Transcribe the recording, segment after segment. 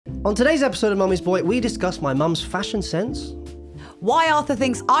On today's episode of Mummy's Boy, we discuss my mum's fashion sense. Why Arthur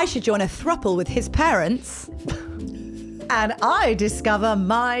thinks I should join a throuple with his parents. And I discover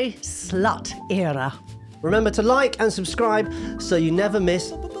my slut era. Remember to like and subscribe so you never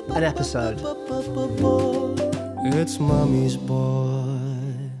miss an episode. It's Mummy's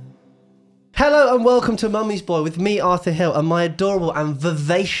Boy. Hello and welcome to Mummy's Boy with me, Arthur Hill, and my adorable and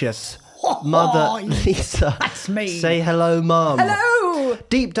vivacious mother, Lisa. That's me. Say hello, Mum. Hello.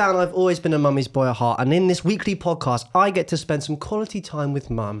 Deep down, I've always been a mummy's boy at heart, and in this weekly podcast, I get to spend some quality time with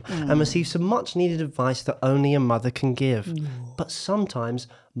Mum and receive some much-needed advice that only a mother can give. But sometimes,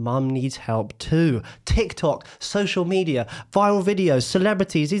 Mum needs help too. TikTok, social media, viral videos,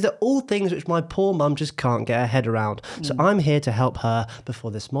 celebrities, these are all things which my poor mum just can't get her head around. So I'm here to help her before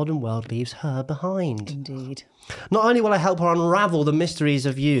this modern world leaves her behind. Indeed. Not only will I help her unravel the mysteries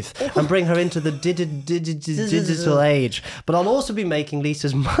of youth and bring her into the digital age, but I'll also be making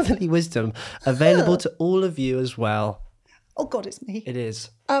Lisa's motherly wisdom available to all of you as well. Oh, God, it's me. It is.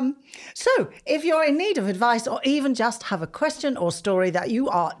 So, if you're in need of advice or even just have a question or story that you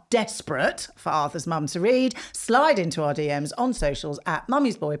are desperate for Arthur's mum to read, slide into our DMs on socials at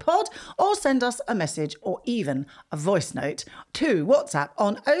Mummy's Boy Pod or send us a message or even a voice note to WhatsApp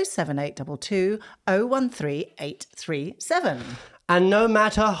on 07822 013 837. And no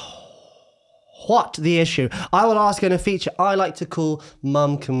matter what the issue, I will ask in a feature I like to call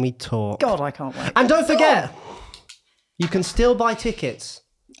Mum Can We Talk? God, I can't wait. And don't forget, you can still buy tickets.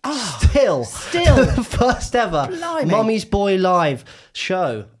 Still. The first ever Blimey. Mummy's Boy Live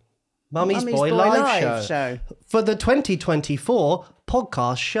show. Mummy's Boy Live show. For the 2024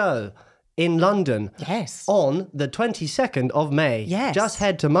 podcast show in London. Yes. On the 22nd of May. Yes. Just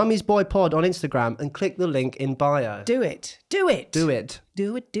head to Mummy's Boy Pod on Instagram and click the link in bio. Do it. Do it. Do it.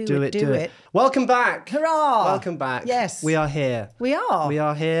 Do it. Do Do it. it. Do Do it. it. Welcome back. Hurrah. Welcome back. Yes. We are here. We are. We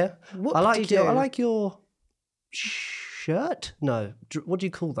are here. Whoop-de-doo. I like your shirt. No, what do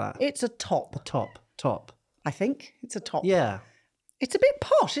you call that? It's a top. Top. I think it's a top. Yeah, It's a bit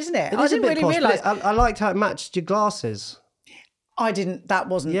posh, isn't it? it I is a didn't bit really posh, realise. but I liked how it matched your glasses. I didn't. That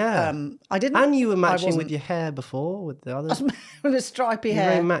wasn't. Yeah, I didn't. And you were I matching wasn't- with your hair before with the others. with a stripy You're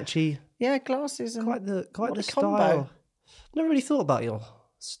hair. very matchy. Yeah, glasses. And Quite the what a style. combo. Never really thought about your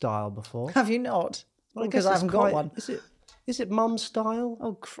style before. Have you not? Well, Because guess I it's haven't got one. Is it mum's style?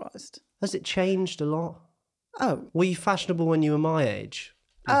 Oh Christ. Has it changed a lot? Oh. Were you fashionable when you were my age?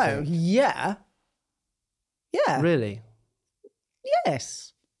 do you Oh think? yeah. Yeah. Really?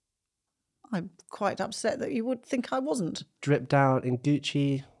 Yes. I'm quite upset that you would think I wasn't. Dripped down in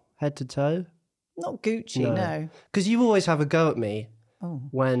Gucci head to toe? Not Gucci. No. Because you always have a go at me Oh.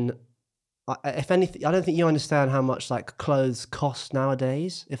 when, if anything, I don't think you understand how much like clothes cost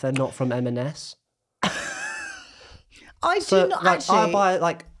nowadays if they're not from M&S. I So do not like actually. I buy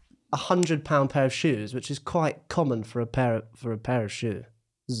like £100 pair of shoes, which is quite common for a pair of shoes.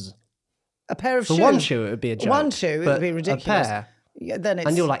 a pair of For shoes. one shoe, it would be a joke. One shoe, it but would be ridiculous. A pair, Yeah, then it's.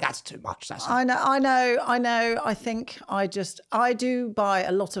 and you're like, that's too much. That's I know. I think I do buy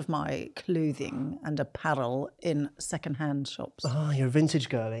a lot of my clothing and apparel in second-hand shops. oh, you're a vintage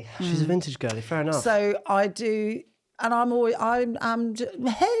girly. She's a vintage girly. Fair enough. So I do, and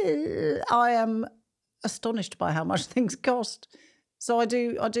I am astonished by how much things cost. So I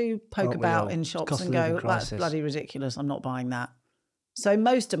do poke Aren't we all? about in shops Cost and of go, living that's crisis. bloody ridiculous. I'm not buying that. So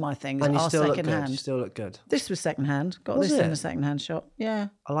most of my things and you are still look good. You second-hand. still look good. This was second-hand. Got Was this in it? a second-hand shop. Yeah,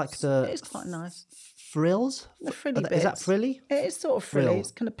 I like the it's quite nice. frills. The frilly bits. Is that frilly? It is sort of frilly. Frill.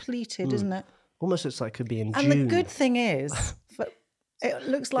 It's kind of pleated, isn't it? Almost looks like it could be in And June. the good thing is, it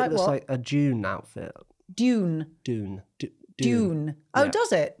looks like it looks what? like a June outfit. Dune. Dune. Dune. Oh, Yeah.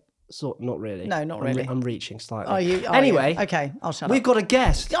 does it? Sort, not really. No, not really. I'm reaching slightly. Are you? Anyway, Okay, I'll shut up. we've got a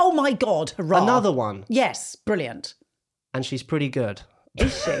guest. Oh my God, hurrah. Another one. Yes, brilliant. And she's pretty good.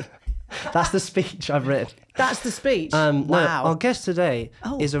 Is she? That's the speech I've written. That's the speech. No, Wow. our guest today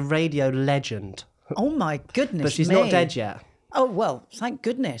Oh. is a radio legend. Oh my goodness But she's me. not dead yet. Oh, well, thank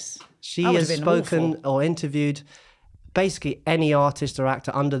goodness. She That would has have been spoken awful. or interviewed basically any artist or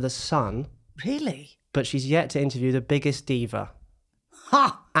actor under the sun, Really? but she's yet to interview the biggest diva.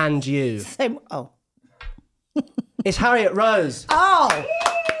 Ha! And you. Same. Oh. It's Harriet Rose. Oh!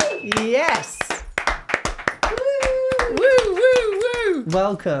 Yes! Woo, woo, woo!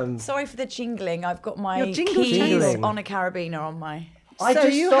 Welcome. Sorry for the jingling. I've got my Your jingle keys jangling. on a carabiner on my... I So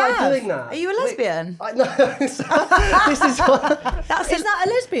just you started have. doing that. Are you a lesbian? I know. This is what... Is that a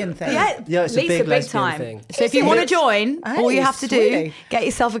lesbian thing? Yeah, Yeah, it's a Lisa, big lesbian time. thing. So if you it? want to join, all you Hey, have to sweetie. do, get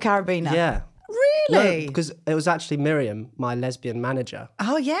yourself a carabiner. Yeah. Really? No, because it was actually Miriam, my lesbian manager,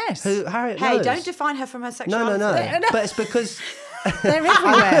 Oh, yes. who Harriet Hey, knows. don't define her from her No, sexuality. no, no. But it's because They're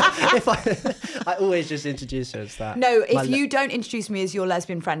everywhere. I always just introduce her as that. No, My if you don't introduce me as your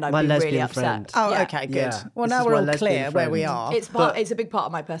lesbian friend, I'd My be really lesbian upset. friend. Oh, Yeah. okay, good. Yeah. Well, This now is we're my all lesbian clear where we friend. are. It's a big part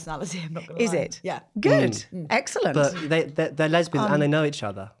of my personality. I'm not going to lie. Is it? Yeah. Good. Excellent. But they're lesbians and they know each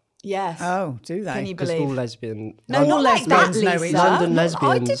other. Yes. oh, do they? Can you Because all believe? lesbian... No, not all like that, lesbians know each Lisa. other. London No, I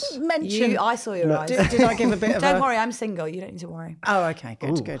lesbians. didn't mention. I saw your eyes. Did I give a bit of Don't a... worry, I'm single. You don't need to worry. Oh, okay,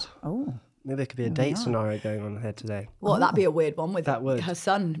 good, good. Oh, Maybe there could be a date scenario going on here today. Well, that'd be a weird one with That would. her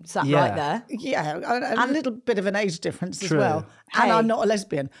son sat Yeah. right there. yeah, a little bit of an age difference as True. well. And Hey, I'm not a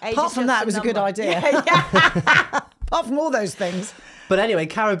lesbian. age Apart is from just that, a it was a good number. idea. Apart from all those things. But anyway,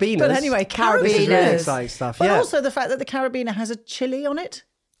 carabiners. But anyway, carabiners. This is really Carabiners. exciting stuff. But yeah. also the fact that the carabiner has a chili on it.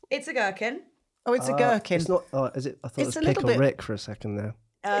 It's a gherkin. Oh, it's a gherkin. It's not... Oh, is it? I thought It's it a was little Pickle bit- Rick for a second there.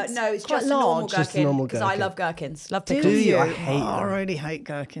 No, it's quite just a normal large. Just a gherkin. normal Because I gherkin. love gherkins. Love Do pickles. you? I you? hate Oh, I them. really hate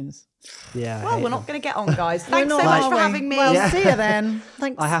gherkins. Yeah. I Well, hate we're them. not going to get on, guys. Thanks We're so not, much are for we? having me. Well, see you then.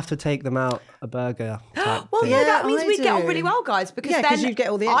 Thanks. I have to take them out a burger type Well, thing. yeah, Yeah, that means I we'd get on do. really well, guys. Because Yeah, 'cause then you'd get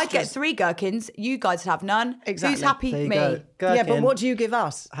all the I'd get extras. 3 gherkins. You guys would have none. Exactly. Who's happy? There you Me. go. Yeah, but Gherkin. what do you give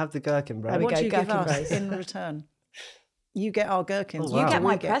us? Have the gherkin, bro. we What go, do you give gherkin us bros. in return? You get our gherkins. Oh, You wow. get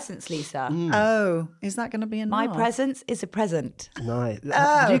my We presents, Lisa. Oh, is that going to be enough? My presence is a present. Nice.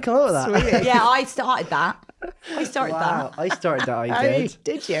 Oh, Did you come up with that? sweetie. Yeah, I started that. I started Wow. I started that. I Oh, did.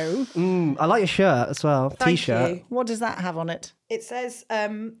 did you? I like your shirt as well. Thank T-shirt. you. What does that have on it? It says,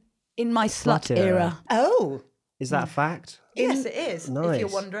 in my slut Slut era. era. Oh, Is that a fact? Yes, it is, if Nice. you're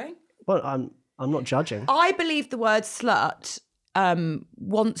wondering. Well, I'm not judging. I believe the word slut,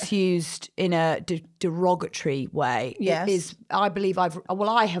 once used in a derogatory way, Yes. is, I believe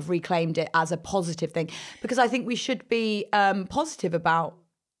I have reclaimed it as a positive thing, because I think we should be positive about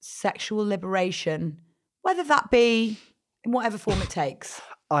sexual liberation, whether that be in whatever form it takes.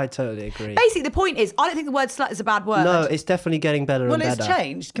 I totally agree. Basically, the point is, I don't think the word slut is a bad word. No, it's definitely getting better well, and it's better.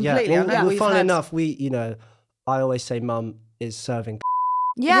 changed completely. Yeah, I know well, we've funnily had- enough, I always say mum is serving.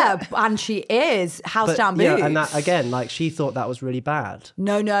 Yeah, and she is house But, down yeah, boots. and that again, like she thought that was really bad.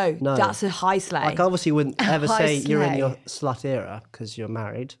 No, No. that's a high slay. Like I obviously wouldn't ever High say you're in slay. your slut era because you're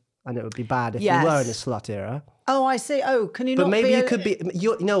married, and it would be bad if Yes. you were in a slut era. Oh, I see. Oh, can you But not maybe be you could be.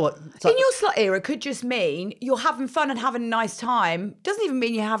 You know what? It's like- In your slut era could just mean you're having fun and having a nice time. Doesn't even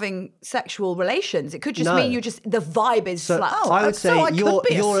mean you're having sexual relations. It could just No. mean you're just, the vibe is so slut. I would so say I could you're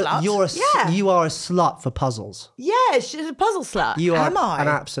be a slut. Yeah. you are a slut for puzzles. Yeah, she's a puzzle slut. You are Am I? an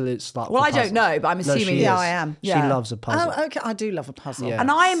absolute slut. Well, for I don't puzzles. know, but I'm assuming she you- Yeah, is. I am. She Yeah. loves a puzzle. Oh, okay. I do love a puzzle. Yeah. And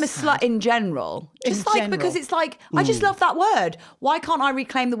I am a slut in general. Just In like, general. because it's like, I just love that word. Why can't I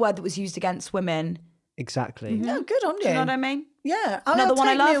reclaim the word that was used against women? Exactly. Oh, good on you. Do you know what I mean? Yeah. Oh, Another it'll one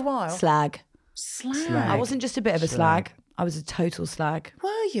I take love? me a while. Slag. Slag. I wasn't just a bit of a slag. I was a total slag.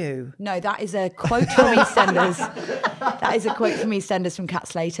 Were you? No, that is a quote from EastEnders. That is a quote from EastEnders from Kat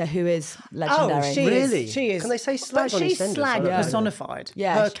Slater, who is legendary. Oh, she Really? is. She is. Can they say slag But on she's EastEnders? I slag don't know. personified.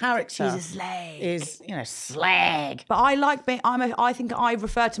 Yeah, Her character she's a slag. is, slag. But I like being. I think I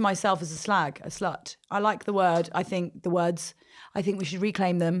refer to myself as a slag, a slut. I like the word. I think the words. I think we should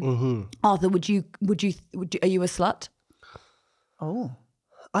reclaim them. Mm-hmm. Arthur, would you? Are you a slut? Oh.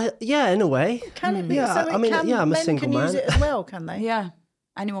 Yeah, in a way. Can it be? Yeah, so it I mean, can, yeah, I'm a men single can use man. it as well, can they? Yeah.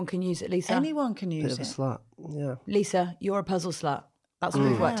 Anyone can use it, Lisa. Anyone can Bit use of a it. slut. Yeah. Lisa, you're a puzzle slut. That's what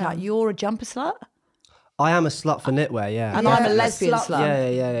we've worked out. You're a jumper slut, I am a slut for knitwear. Yeah. and yeah. I'm a a lesbian slut.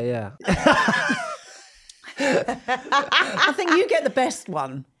 slut. Yeah. I think you get the best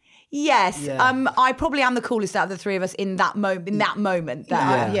one. Yes. Yeah. I probably am the coolest out of the three of us in that moment. In that moment, there.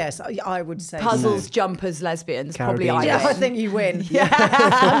 Yeah. Yes, I would say. Puzzles, jumpers, lesbians. Probably I. Carabiners. Yeah, win. I think you win. Yeah.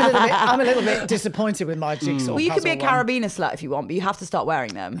 I'm a little bit disappointed with my jigsaw. Well, you could be a puzzle one. carabiner slut if you want, but you have to start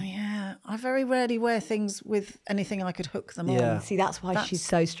wearing them. Yeah, I very rarely wear things with anything I could hook them Yeah. on. See, that's why she's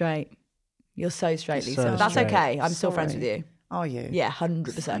so straight. You're so straight, Lisa. so That's straight. okay. I'm still friends Sorry. with you. Are you? Yeah,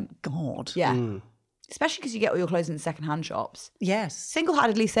 100%. Thank God. Yeah. Especially because you get all your clothes in second-hand shops. Yes.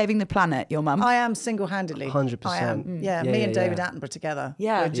 Single-handedly saving the planet, your mum. I am single-handedly. 100%. I am. Yeah, Yeah, me yeah, and David yeah. Attenborough together.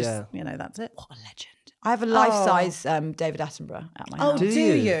 Yeah. We're just, Yeah. that's it. What a legend. I have a life-size David Attenborough at my Oh, house. do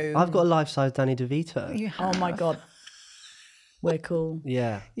you? I've got a life-size Danny DeVito. You Oh, my God. We're cool.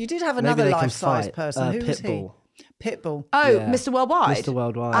 Yeah. You did have Maybe another they can life-size fight. person. Who was he? Pitbull. Pitbull. Oh, Yeah. Mr. Worldwide? Mr.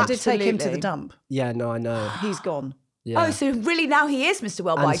 Worldwide. I did take him to the Absolutely. dump. Yeah, no, I know. He's gone. Yeah. Oh, so really now he is Mr.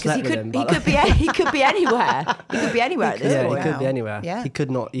 Worldwide because he slept with him, could by the he could be anywhere. He could be anywhere at this yeah, point. he could be Wow. anywhere. Yeah. He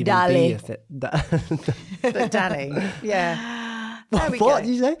could not even Dali. be if it. But Danny. Yeah. There we What go.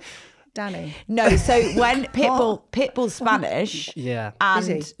 did you say? Danny. No, so when Pitbull's Spanish, Yeah. Is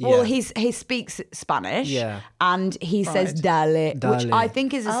and he? well, Yeah. he speaks Spanish, Yeah. and he says dale, which Dale. I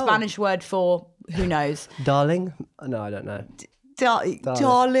think is a Spanish word for who knows. Darling? No, I don't know.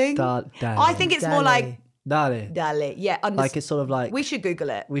 darling. I think it's more like Dale. dale. Yeah, Like it's sort of like we should Google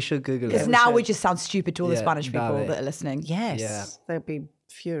it. we should Google it. Because now we just sound stupid to all the Spanish people dale. that are listening. Yes, Yeah. they'd be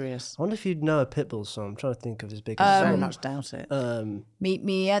furious. I wonder if you'd know a Pitbull song. I'm trying to think of his biggest Very song. much doubt it. Meet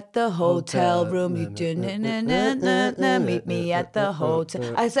me at the hotel room. You do na. Meet me at the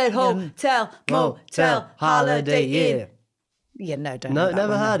hotel. I said hotel, motel, holiday inn. Yeah, no, don't. No, know that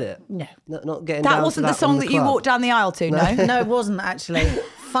never one, heard it. No. Not getting That down wasn't to the song in that you club. walked down the aisle to, no? No, it wasn't actually.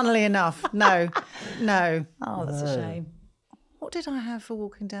 Funnily enough, no. Oh, that's a shame. What did I have for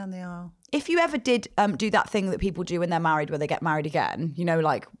walking down the aisle? If you ever did do that thing that people do when they're married, where they get married again, you know,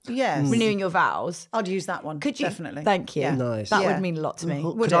 like Yes. renewing your vows. I'd use that one. Could you? Definitely. Thank you. Yeah. Nice. That Yeah. would mean a lot to me.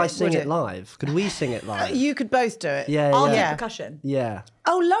 Could I sing Would it it? live? Could we sing it live? You could both do it. Yeah, I'll yeah. do percussion. Yeah.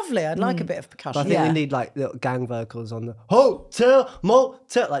 Oh, lovely. I'd like a bit of But I percussion. think Yeah. we need like little gang vocals on the hotel,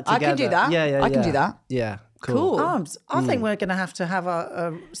 motel, like I together. can do that. Yeah. I can do that. Yeah, cool. Cool. I think we're going to have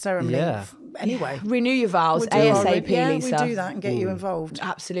a ceremony Yeah. anyway. Renew your vows We'll do our- ASAP, yeah, Lisa. we do that and get you involved.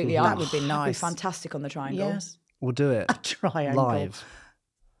 Absolutely. That would be That'd nice. be fantastic on the triangle. Yes. We'll do it Triangle. live.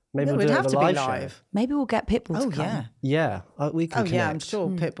 Maybe No, we'll we'd do it have at to a be live live. show. Maybe we'll get Pitbull Oh, to come. yeah. Yeah, we can Oh, connect. yeah. I'm sure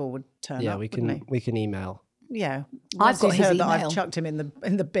Pitbull would turn Yeah, up. we wouldn't can email. he? Yeah. I've Once got he's his heard that email. I've chucked him in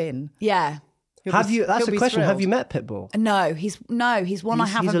the bin. Yeah. That's he'll a be question. Have thrilled. you met Pitbull? No, he's one I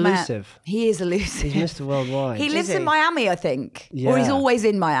He's haven't elusive. met. He is elusive. He's Mr. Worldwide. He lives he? in Miami, I think. Or he's Yeah. always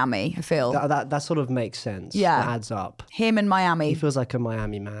in Miami, I feel. that sort of makes sense. Yeah. That adds up. Him and He Miami. feels like a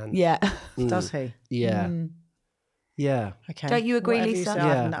Miami man. Yeah. Does he? Yeah. Yeah. Okay. Don't you agree, Whatever you Lisa? say,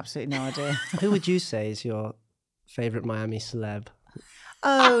 I have Yeah. absolutely no idea. Who would you say is your favourite Miami celeb?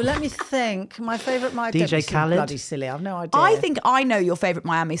 Oh, let me think. My favourite, DJ Khaled? Bloody silly. I've no idea. I think I know your favourite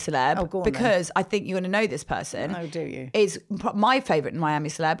Miami celeb Oh, go on then. because I think you're going to know this person. Oh, do you? Is my favourite Miami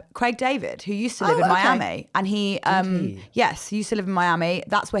celeb, Craig David, who used to live Oh, in okay. Miami. And he, yes, he used to live in Miami.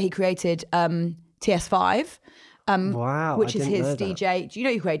 That's where he created TS5, Wow. which I is didn't his know that. DJ. Do you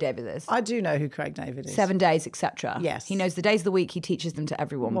know who Craig David is? I do know who Craig David is. 7 Days, etc. Yes. He knows the days of the week. He teaches them to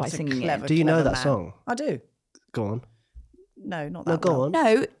everyone by What a singing clever, it. Do you know clever that man. song? I do. Go on. No, not that No, go well. on. No,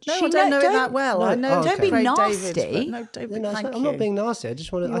 No, I don't know it that well. I know Don't be Craig nasty. David, but no, David, Yeah, no, thank I'm you. not being nasty. I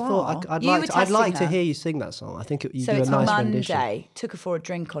just wanted. I You thought are. I'd You like. were To, I'd like testing to her. hear you sing that song. I think you So do it's a nice rendition. Monday. Took her for a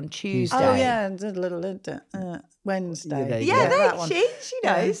drink on Tuesday. Oh yeah, did a little Wednesday. Yeah, there you Yeah, go. that one. she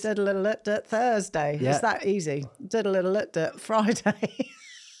knows. Did a little Thursday. Yeah. It's that easy. Did a little Friday.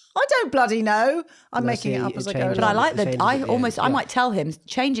 I don't bloody know. I'm No, making see, it up it as I go changes. But I along. like Changes that. at I the almost, end, I yeah. might tell him,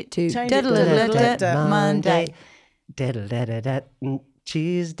 change it to Change it to Monday.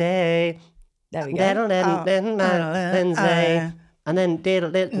 Tuesday. There we go. Wednesday. And then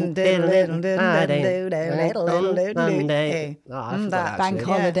Monday. Bank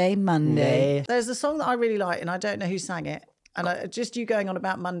holiday Monday. There's a song that I really like, and I don't know who sang it. And just you going on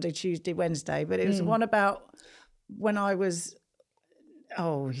about Monday, Tuesday, Wednesday, but it was one about when I was.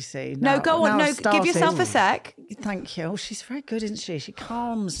 Oh, you see. No, now- go on. now No, I've give yourself a started. sec. Thank you. Oh, she's very good, isn't she? She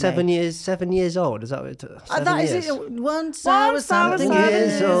calms 7 me. 7 years old. Is that what it is? That is it. Once I was something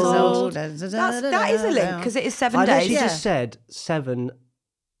years years old. old. That is a link because it is 7 I days. literally Yeah. just said 7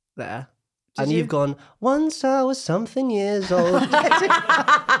 there. And you? you've gone, once I was something years old.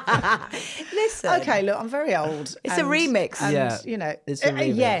 Listen. Okay, look, I'm very old. It's a remix. And, Yeah, you know, it's a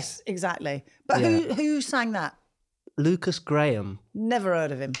remix. Yes, exactly. But Yeah. who sang that? Lucas Graham. Never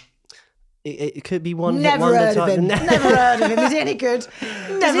heard of him. It could be one Never hit wonder heard of type. him. Never heard of him. Is he any good?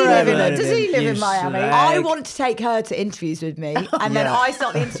 Never heard of him. Does he live in Miami? I want to take her to interviews with me, and then I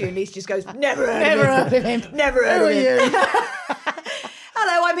start the interview, and Lisa just goes, "Never heard of him. Never heard of him.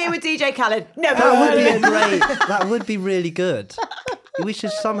 Hello, I'm here with DJ Khaled. Never That heard would of be him. that would be really good. We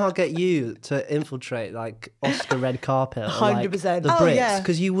should somehow get you to infiltrate like Oscar red carpet, or, like, 100%. the Oh, Brits, yeah.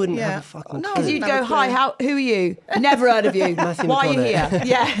 because you wouldn't Yeah. have a fucking No, clue. You'd Never go, clue. "Hi, who are you? Never heard of you. Matthew Why are you McConaughey. here?"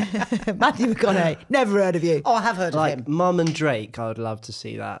 Yeah, Matthew McConaughey. Never heard of you. Oh, I have heard of Like him. Mum and Drake, I would love to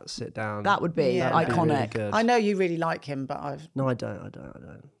see that sit down. That would be Yeah, That'd be really iconic. good. I know you really like him, but I've. No, I don't.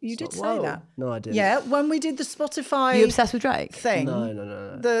 You It's did not- say that. No, I didn't. Yeah, when we did the Spotify You obsessed with Drake? thing.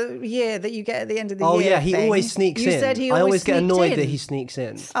 No. The year that you get at the end of the Oh year. yeah, he thing, always sneaks you in. said he I always always get sneaked annoyed in. that he sneaks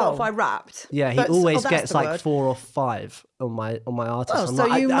in. Spotify Wrapped. Yeah, he But- always that's gets the like word. 4 or 5 on my artist. Oh, I'm so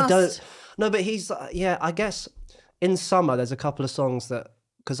like, you I don't. must- No, but he's yeah. I guess in summer there's a couple of songs that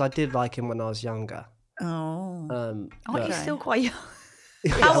because I did like him when I was younger. Oh. Aren't but- you still quite young?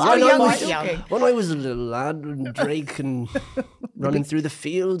 How How young I are was you young. talking? When I was a little lad and Drake and running through the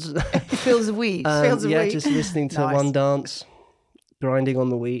fields. Fields of weeds. Fields of yeah, wheat. just listening to Nice. One Dance, grinding on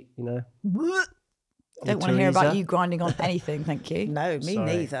the wheat. You know. Don't want to hear about Teresa. you grinding on anything, thank you. No, me Sorry.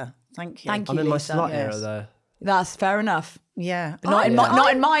 neither. Thank you. Thank I'm you, in my Lisa. slut Yes. era though. That's fair enough. Yeah. But not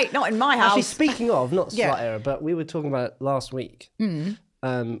in my house. Actually, speaking of, not Yeah. slut era, but we were talking about it last week.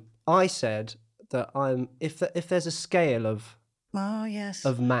 I said that if there's a scale of yes.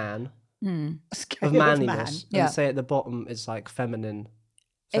 man, Scale of manliness, Yeah. and say at the bottom it's like feminine.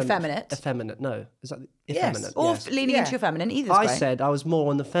 Effeminate. Effeminate. No, is that Yes. effeminate? Or Yes. leaning into your feminine. Either's I great. said I was more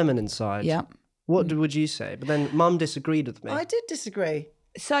on the feminine side. Yeah. What would you say? But then Mum disagreed with me. I did disagree.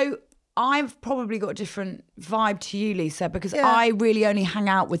 So I've probably got a different vibe to you, Lisa, because Yeah. I really only hang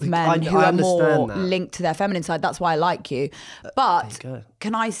out with men who I are more understand that. linked to their feminine side. That's why I like you. But There you go.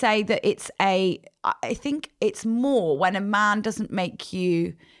 can I say that I think it's more when a man doesn't make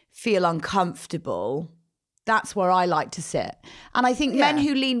you feel uncomfortable. That's where I like to sit. And I think men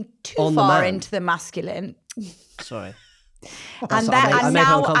who lean too On the far man. into the masculine, Sorry. and I made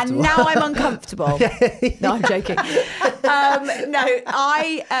her uncomfortable. now I'm uncomfortable. No, I'm joking.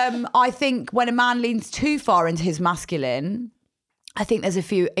 I think when a man leans too far into his masculine, I think there's a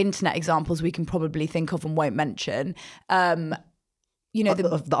few internet examples we can probably think of and won't mention.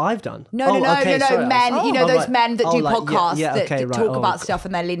 That I've done. No, sorry. men. Those right. men that do like, podcasts that right. talk about stuff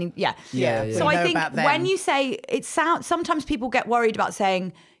and they're leaning. Yeah. Yeah. So We I know think about them. when you say it sounds, sometimes people get worried about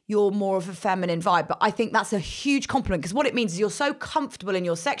saying you're more of a feminine vibe, but I think that's a huge compliment because what it means is you're so comfortable in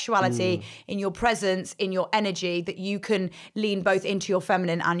your sexuality, in your presence, in your energy that you can lean both into your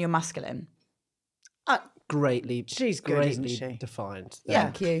feminine and your masculine. She's good, isn't she? defined. Yeah.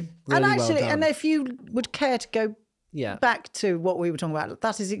 Thank you. And Really well actually, done. and if you would care to go Yeah. back to what we were talking about,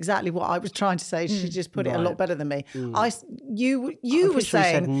 that is exactly what I was trying to say. She just put it a lot better than me. You were pretty sure you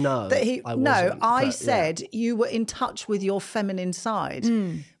saying said no, that I wasn't, I but, said you were in touch with your feminine side,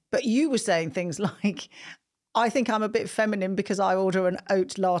 but you were saying things like, I think I'm a bit feminine because I order an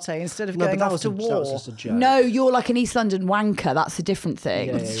oat latte instead of No, but going that off was to that war. was just a joke. No, you're like an East London wanker. That's a different thing.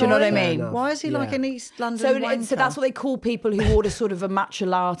 Yeah, Do you know what I fair mean? enough. Why is he like Yeah. an East London So, wanker? so that's what they call people who order sort of a matcha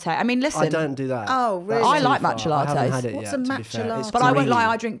latte. I mean, listen. I don't do that. Oh, really? That's I too like far. matcha I haven't lattes. had it What's yet, a to be matcha fair. It's latte? But I won't lie,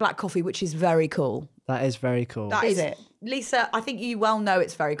 green. I drink black coffee, which is very cool. That is very cool. That Is it? Lisa, I think you well know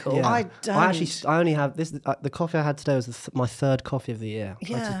it's very cool. Yeah. I don't. I only have this. The coffee I had today was my third coffee of the year. I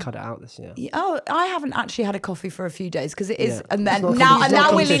had Yeah. to cut it out this year. Oh, I haven't actually had a coffee for a few days because it is, Yeah. and It's then not a now competition.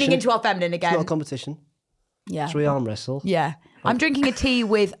 we're It's not a leaning into our feminine It's not again. a competition. Yeah, Should we arm wrestle? yeah. I'm drinking a tea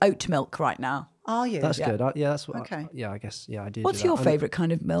with oat milk right now. Are you? That's good. That's what. Okay. I guess. Yeah, I do. What's do that. your And favourite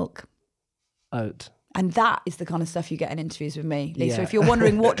kind of milk? Oat. And that is the kind of stuff you get in interviews with me, Lisa. Yeah. If you're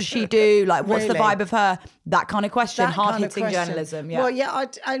wondering what does she do, like what's the Really? vibe of her, that kind of question, That kind of hard-hitting question. journalism. Yeah. Well, yeah.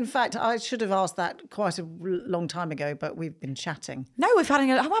 In fact, I should have asked that quite a long time ago, but we've been chatting. No, I'm having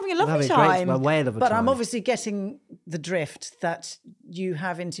a lovely I'm having time. a whale of a But time. I'm obviously getting the drift that you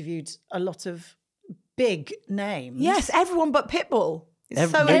have interviewed a lot of big names. Yes, everyone but Pitbull. It's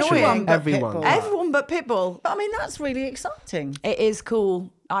so literally annoying. everyone. Pitbull. Everyone but Pitbull. But I mean, that's really exciting. It is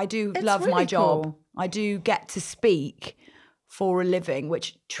cool. I do It's love my really job. cool. I do get to speak for a living,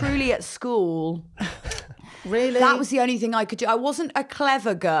 which truly at school, Really? that was the only thing I could do. I wasn't a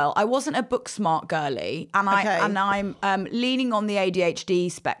clever girl. I wasn't a book smart girlie. And I'm leaning on the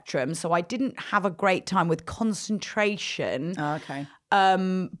ADHD spectrum. So I didn't have a great time with concentration. Oh, okay.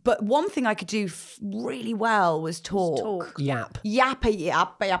 But one thing I could do really well was talk. Yap. Yappa,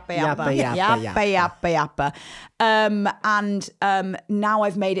 yappa, yappa, yappa. Yappa, yappa, Yappa, yappa, yappa. Now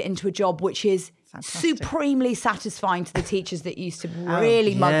I've made it into a job which is supremely satisfying to the teachers that used to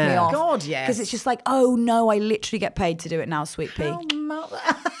really mug me yeah. off. God, yes. Because it's just like, oh no, I literally get paid to do it now, sweet pea.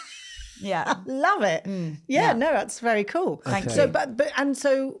 Yeah. Love it. Yeah, no, that's very cool. Thank So,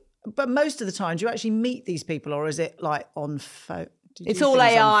 you. but most of the time, do you actually meet these people, or is it like on phone? It's all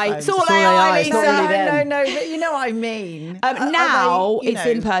AI. It's all AI, AI, it's Lisa. not really them. No, but you know what I mean. Now Are they, you it's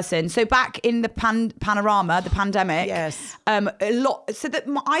know- in person. So back in the panorama, the pandemic. Yes. A lot. So that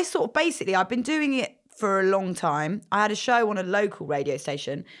I sort of basically, I've been doing it for a long time. I had a show on a local radio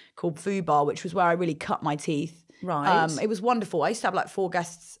station called Foo Bar, which was where I really cut my teeth. Right. It was wonderful. I used to have like 4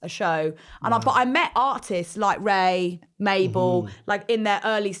 guests a show, and but I met artists like Ray, Mabel, like in their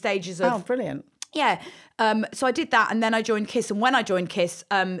early stages of. Oh, brilliant. Yeah. So I did that, and then I joined Kiss. And when I joined Kiss,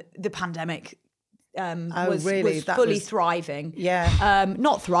 the pandemic was really? That fully was- thriving. Yeah.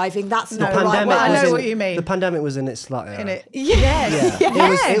 Not thriving. That's No, not the right pandemic word. I was know in- what you mean. The pandemic was in its slut era. In it. Yes.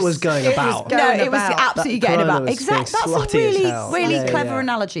 Yeah. It was going about. going No, it was about. absolutely That getting corona about. was Exactly. being That's a slutty as really, hell. really Yeah, clever yeah.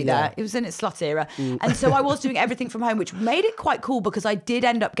 analogy there. Yeah. It was in its slut era. And so I was doing everything from home, which made it quite cool because I did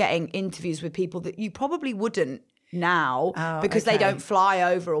end up getting interviews with people that you probably wouldn't now because they okay. don't fly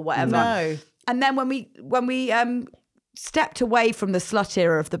over or whatever. No. And then when we stepped away from the slut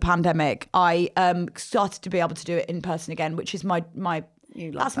era of the pandemic, I started to be able to do it in person again, which is my love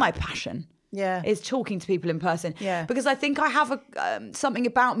that's my passion. Yeah. Is talking to people in person. Yeah. Because I think I have something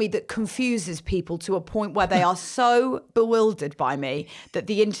about me that confuses people to a point where they are so bewildered by me that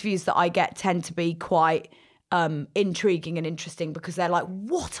the interviews that I get tend to be quite intriguing and interesting because they're like,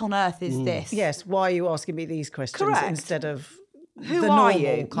 what on earth is this? Yes. Why are you asking me these questions Correct. instead of Who the are normal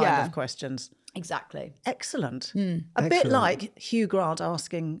you? kind Yeah. of questions? Exactly. Excellent. A bit like Hugh Grant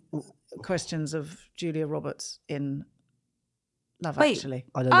asking questions of Julia Roberts in Love Actually.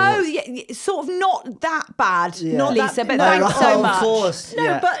 I don't know. Oh, yeah, sort of not that bad, Not that- Lisa, but no, thanks so of much. course. No,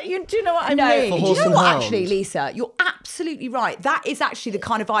 yeah. but do you know what I No, mean? For do you Horse know and what, Hound. actually, Lisa? You're absolutely right. That is actually the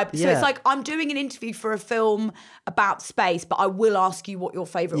kind of vibe. So Yeah. it's like, I'm doing an interview for a film about space, but I will ask you what your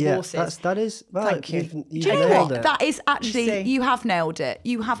favourite horse is. that is. Well, Thank you. you've Do you know nailed what? it. That is actually, see. you have nailed it.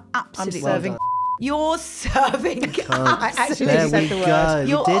 You have I'm absolutely. serving. You're serving. I actually There said we the go. word.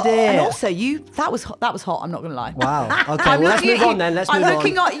 You did it. And also, that was hot. I'm not going to lie. Wow. Okay. Well, let's looking move at on you- then. Let's move I'm on.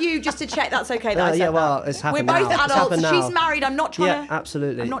 looking at you just to check that's okay that I said yeah, that. well, it's happened We're both now. It's adults. happened She's now. married. I'm not trying Yeah, to.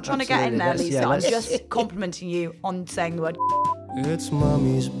 absolutely. I'm not trying to get in there, Absolutely. Lisa. Let's- I'm yeah, just complimenting you on saying the word. It's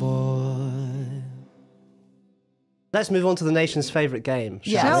Mummy's boy. Let's move on to the nation's favourite game,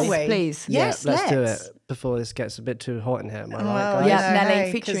 Shall Yes, we? please. Yes, let's do let's. it before this gets a bit too hot in here. Am I right, Well, guys? Yeah, No, Nelly,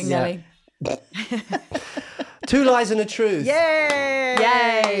 hey, featuring 'cause- Nelly. Two lies and a truth. Yay!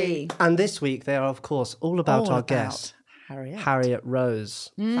 Yay! And this week they are, of course, all about All our about guest, Harriet. Harriet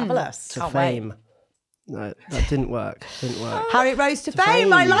Rose, Fabulous. to Can't wait. fame. No, that didn't work. Harriet Rose to fame.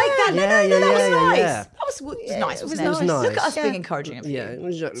 fame. I like that. No, Yeah, no, yeah, that was yeah, nice. yeah. That was nice, wasn't it? It was nice. Look at us Yeah. being encouraging of you. Yeah, it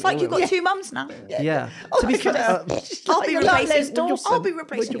was, It's like you've got two mums now. Yeah. Oh To be my fair, goodness. I'll be You're like Les replacing. Dawson. I'll be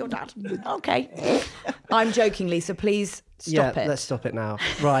replacing your dad. Okay. I'm joking, Lisa. Please stop yeah, it. let's stop it now.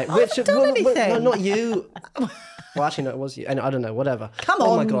 Right. I haven't done anything. No, not you. Well, actually, no, it was you. And I don't know, whatever. Come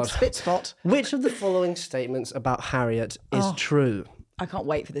Oh on, my God. spit spot. Which of the following statements about Harriet is true? I can't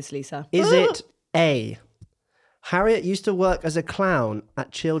wait for this, Lisa. Is it A, Harriet used to work as a clown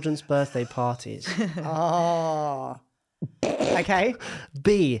at children's birthday parties? Oh. Okay.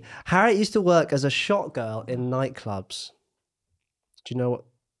 B, Harriet used to work as a shot girl in nightclubs. Do you know what?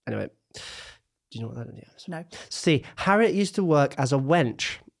 Anyway, do you know what that is? No. C, Harriet used to work as a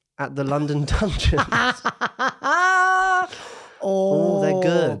wench at the London dungeons. Oh, they're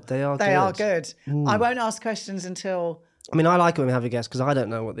good. They are good. They are good. I won't ask questions until I mean, I like it when we have a guest because I don't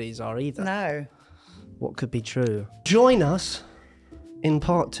know what these are either. no. What could be true? Join us in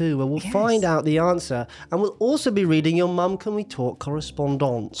part 2 where we'll find out the answer, and we'll also be reading your Mum Can We Talk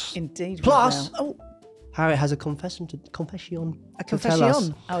correspondence. Indeed. we Plus, will. Harriet has a confession to tell us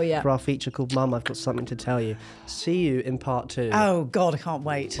confession. Oh, yeah. for our feature called Mum, I've Got Something to Tell You. See you in part 2. Oh God, I can't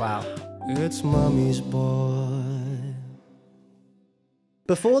wait. Wow. It's Mummy's boy.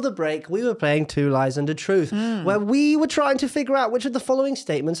 Before the break, we were playing Two Lies and a Truth, where we were trying to figure out which of the following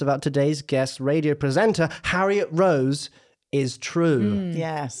statements about today's guest radio presenter, Harriet Rose, is true.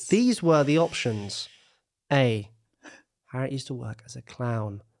 Yes. These were the options. A, Harriet used to work as a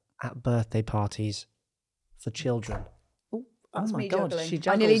clown at birthday parties for children. Oh my me God, juggling. she I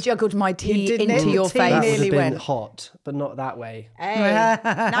juggles. nearly juggled my tea did into nearly- your tea face. That would nearly have been went. hot, but not that way. Hey,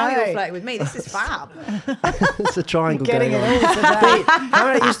 now you're flirting with me. This is fab. It's a triangle Getting going it on. all today. B,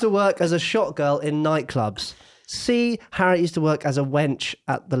 Harriet used to work as a shot girl in nightclubs. C, Harriet used to work as a wench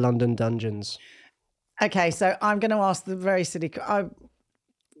at the London dungeons. Okay, so I'm going to ask the very silly.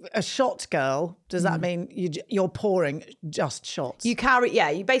 A shot girl. Does that mean you're pouring just shots? You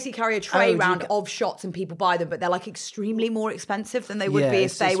basically carry a tray Oh, round of shots and people buy them, but they're like extremely more expensive than they would Yeah, be if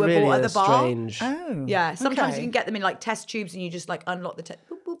it's they were really bought at a the bar. strange. Oh. Yeah, sometimes okay. you can get them in like test tubes and you just like unlock the boop,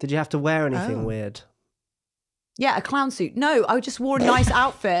 boop. Did you have to wear anything Oh. weird? Yeah, a clown suit. No, I just wore a nice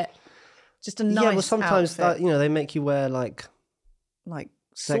outfit. Just a nice yeah, well, sometimes outfit. they make you wear like Like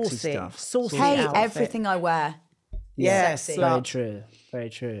sexy saucy stuff. Saucy Hey, outfit. everything I wear. Yes, Sexy. very slut. true, very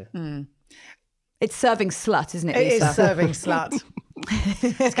true. It's serving slut, isn't it, It Lisa? is serving slut.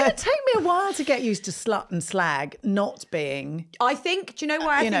 It's going to take me a while to get used to slut and slag not being I think, do you know where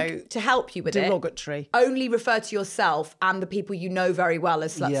I You think know, to help you with it? derogatory. Only refer to yourself and the people you know very well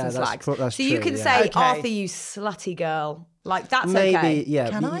as sluts Yeah, and that's slags. that's so you true, can yeah. say, Okay. Arthur, you slutty girl. Like, that's Maybe, okay. yeah.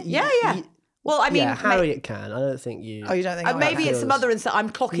 Can I? Yeah. Well, I mean, yeah, Harriet can. I don't think you. Oh, you don't think I maybe have? it's mother and son. I'm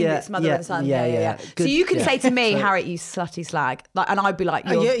clocking Yeah, it's mother yeah, and son. yeah. So Good, you can yeah. say to me, Harriet, you slutty slag. Like, and I'd be like,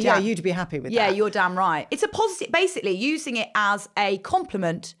 Oh, you're yeah, damn- you'd be happy with Yeah, that. you're damn right. It's a positive, basically using it as a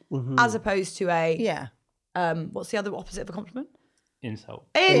compliment as opposed to a, Yeah. what's the other opposite of a compliment? Insult.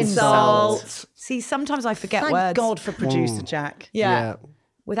 Insult. See, sometimes I forget Thank words. God for producer Jack. Yeah.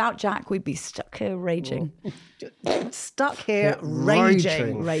 Without Jack, we'd be stuck here raging. Stuck here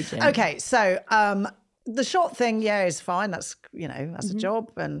raging. Raging. Okay, so the shot thing, is fine. That's that's a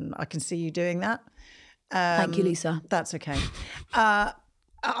job, and I can see you doing that. Thank you, Lisa. That's okay.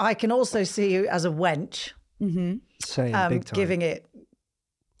 I can also see you as a wench. Same, big time. Giving it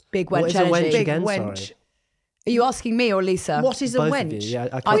Big What wench is a wench energy. again? wench. Sorry. Are you asking me or Lisa? What is a Both of wench? you. Yeah,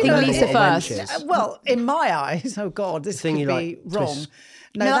 I can't think remember Lisa what a wench first. is. Well, in my eyes, oh God, this thing could you, be like, wrong. twist.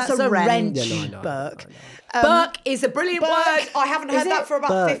 No, No, that's that's a a wrench, wrench. Yeah, no, I know, Burke. Burke is a brilliant word. I haven't Is heard that it? for about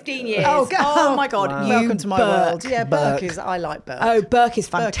Burke. 15 years. Oh, God. Oh my God. Wow. You Welcome to my Burke. world. Yeah, Burke Burke. is. I like Burke. Oh, Burke is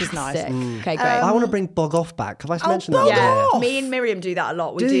Burke fantastic. is nice. Okay, great. I want to bring bog off back. Have I mentioned that? bog Yeah. off! Me and Miriam do that a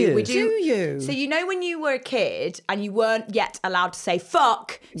lot. We Do you? We Do you? So you know when you were a kid and you weren't yet allowed to say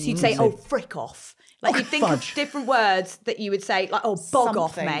fuck, so you'd say, oh, frick off. Like you'd think Fudge. of different words that you would say, like, oh, bog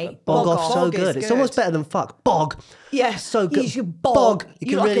off, Something, mate. Bog off, so Bog is good. It's good. almost better than fuck. Bog. Yeah. So good. You should bog. You You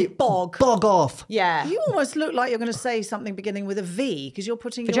can like a really bog. Bog off. Yeah. You almost look like you're going to say something beginning with a V because you're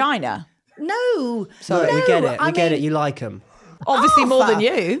putting Vagina. No. Sorry, no, we get it. I We get mean, it. You like them. Obviously more Arthur. than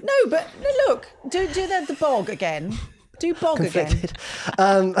you. No, but look, do the bog again. Do bog Conflicted.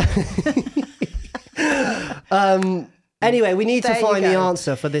 Anyway, we need There to you find the go.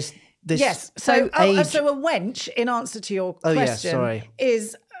 answer for this. Yes. So, age. so a wench, in answer to your Oh, yeah, question, sorry.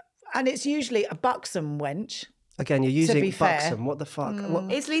 is, and it's usually a buxom wench. Again, you're using be fair. buxom. What the fuck?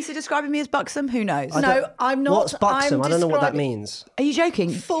 What, Is Lisa describing me as buxom? Who knows? No, I'm not. what's buxom? I'm I don't know what that describing- means. Are you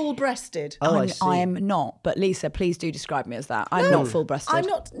joking? Full-breasted. Oh, I I'm, see. I am not. But Lisa, please do describe me as that. I'm not full-breasted. I'm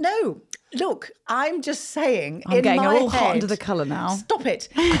not. No. Look, I'm just saying. I'm in getting my all hot head- under the colour now. Stop it.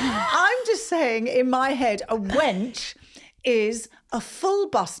 I'm just saying. In my head, a wench is a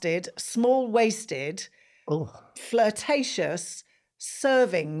full-busted, small-waisted, Oh, flirtatious,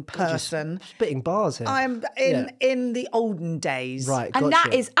 serving person. spitting bars here. I'm in the olden days. Right, And gotcha.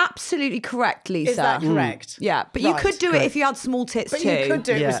 that is absolutely correct, Lisa. Is that correct? Yeah, but you Right, could do great. it if you had small tits But too. you could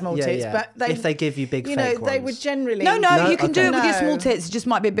do it with small tits, but if they give you big you fake know, they would ones. generally. No, you can do okay. it with your No. small tits. It just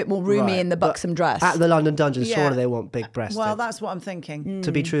might be a bit more roomy Right, in the but buxom dress. At the London Dungeon, Yeah. surely they want big breasted. Well, that's what I'm thinking.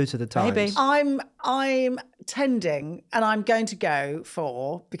 to be true to the times. Maybe. I'm tending, and I'm going to go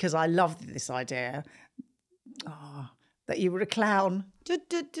for, because I love this idea, that you were a clown.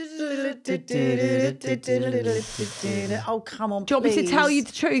 Oh, come on, do you want me to tell please. you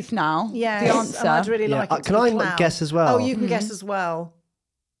the truth now? Yes, The answer. and I'd really Yeah, like it to can be I clown. guess as well? Oh, you can guess as well.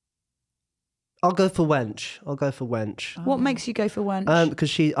 I'll go for wench. What makes you go for wench?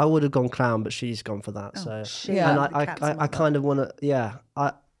 Because I would have gone clown, but she's gone for that. So shit. Yeah. and The cat's I mother. kind of want to. Yeah,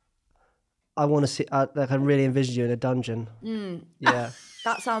 I want to see. Like I really envision you in a dungeon. Yeah,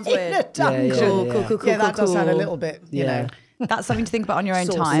 that sounds In a weird. dungeon. yeah, Cool, yeah. cool, cool, cool, Yeah, that cool, does sound a cool. little bit, you yeah. know. That's something to think about on your own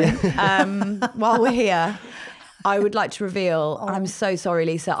Saucy. time. While we're here, I would like to reveal, I'm so sorry,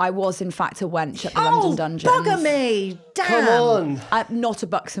 Lisa, I was in fact a wench at the London Dungeons. bugger me. Damn. Come on. Not a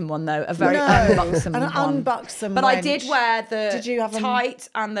buxom one though, a very No, unbuxom an one. unbuxom But I wench. did wear the Did you have 'em- tight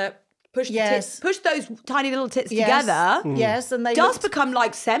and the push the Yes. tits, push those tiny little tits Yes. together. Yes, and they Does looked- become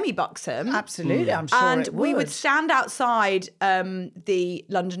like semi-buxom. Absolutely, I'm sure And it we would would. stand outside the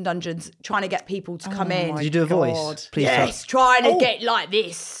London Dungeons trying to get people to come in. Did you do a voice? God. Please. Yes, trying to get like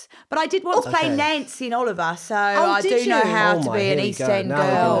this. But I did once play Okay. Nancy in Oliver, so I did do know you? how Oh to my, be an here we East go. End Now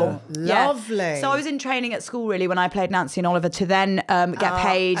we're girl. gonna- Yeah. Lovely. So I was in training at school really when I played Nancy in Oliver to then get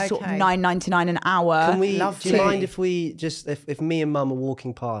paid sort of okay. $9.99 an hour. Can we? Love Do you to. mind if we just if me and Mum are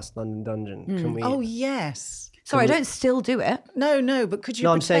walking past London Dungeon? Can we? Oh yes. Sorry, I don't still do it. No, but could you?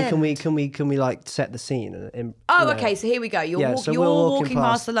 No, I'm saying pretend? can we like set the scene? And, Oh, you know. okay. So here we go. You're, Yeah, walk- so you're we're walking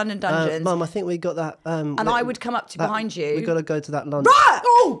past the London Dungeons, Mum, I think we got that. and I would come up to behind you. We got to go to that London.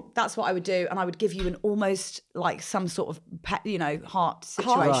 Oh, that's what I would do, and I would give you an almost like some sort of heart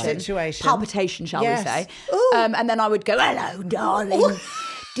situation, Heart situation. palpitation, shall Yes. we say? Ooh. And then I would go, "Hello, darling.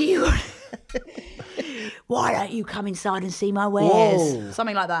 Do you? Why don't you come inside and see my wares?" Whoa.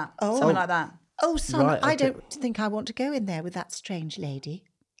 Something like that. Something like that. Oh, son, Right, I okay. don't think I want to go in there with that strange lady.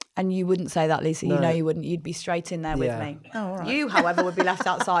 And you wouldn't say that, Lisa. You know you wouldn't. You'd be straight in there with Yeah. me. Oh, right. You, however, would be left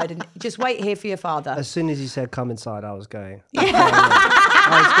outside and just wait here for your father. As soon as you said come inside, I was going.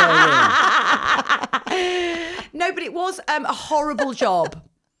 I was going in. No, but it was a horrible job.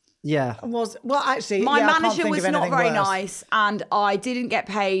 Yeah. Well, actually, My yeah, I can't manager think was of not anything very worse. nice, and I didn't get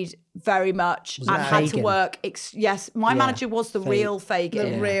paid very much, and it had to Fagin? work. Yes, my manager was the real The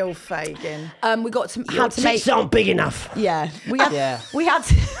Fagin. real Fagin. We got to had to make. aren't big enough. Yeah, we had. Yeah. We had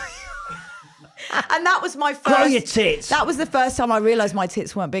to. And that was my first. Grow your tits. That was the first time I realised my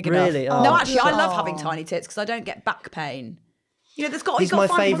tits weren't big enough. Really? No, Oh. actually, I love having tiny tits because I don't get back pain. You know, there's got. He's got my to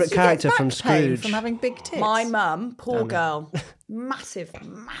find favourite positive- character Back from pain Scrooge. from having big tits. My mum, poor Damn it. girl,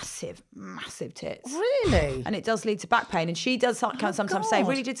 massive tits. Really? And it does lead to back pain. And she does sometimes say, God.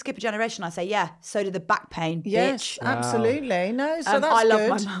 really did skip a generation. I say, yeah, so did the back pain, Yes, bitch. absolutely. No, so that's I love good.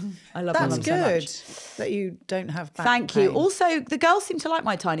 my mum. I love my That's mum so good much. that you don't have back Thank pain. you. Also, the girls seem to like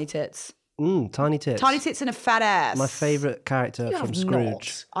my tiny tits. Tiny tits. Tiny tits and a fat ass. My favourite character You from have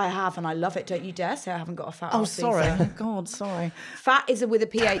Scrooge. not. I have, and I love it. Don't you dare say I haven't got a fat Oh, ass. sorry. Lisa. Oh, God, sorry. Fat is with a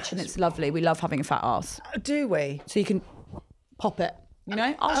PH and it's lovely. We love having a fat ass. Do we? So you can pop it, you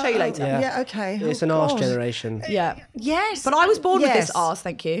know? I'll show you later. Yeah. Yeah, okay. It's Oh, an arse God. generation. Yeah. Yes. But I was born with Yes. this ass,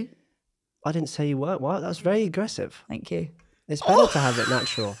 thank you. I didn't say you weren't. What? That was very aggressive. Thank you. It's better to have it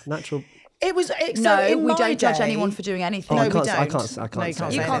natural. Natural. It was. No, so in we my don't judge day- anyone for doing anything. No, I we can't. don't. I can't. I can't. No, you say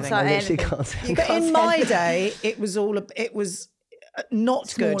can't say anything. anything. I literally anything. can't say. You But can't in say my anything. day, it was not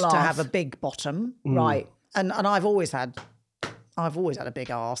Small good to arse. have a big bottom, Right. and I've always had a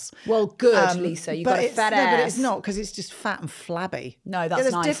big arse. Well, good, Lisa. You've but got a it's- fat no, ass. but it's not because it's just fat and flabby. No, that's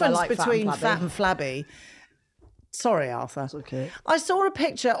there's nice. I difference like fat and between flabby. fat and flabby. Sorry, Arthur. okay. I saw a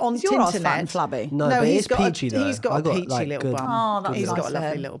picture on Is your ass Tinternet. fat and flabby? No, but he's it's got peachy though. He's got I a peachy like, little good- bum. Oh, that's He's nice got a for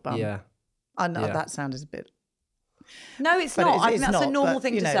lovely him. little bum. Yeah. I know Yeah. that sounds a bit. No, it's But not. it's I think that's not, a normal but,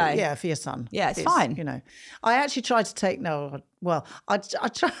 thing you to know, say. Yeah, for your son. Yeah, it's fine. You know, I actually tried to take. No, well, I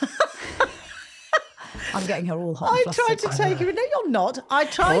tried. I'm getting her all hot. I and tried to flustered. take. No, you're not. I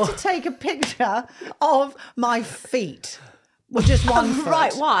tried to take a picture of my feet. Well, just one foot.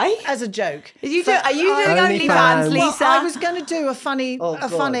 Right, why? As a joke. Are you But doing OnlyFans. OnlyFans, Well, Lisa? I was going to do a funny Oh,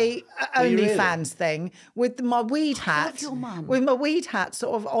 God. Were you really? OnlyFans thing with my weed hat. your mum. With my weed hat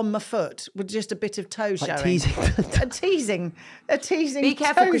sort of on my foot with just a bit of toe showing. teasing. a teasing. Be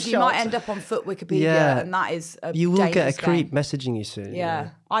careful toe because you shot. might end up on Foot Wikipedia, Yeah. and that is a You will get a dangerous creep game. messaging you soon.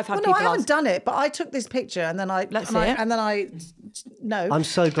 Yeah, I've had Well, no, people I haven't ask. done it, but I took this picture and then I Let's and see I, it. and then I no. I'm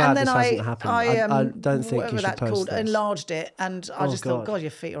so glad and then this hasn't happened. I don't think you whatever should that's post called, this. enlarged it, and I Oh, just thought, God. God,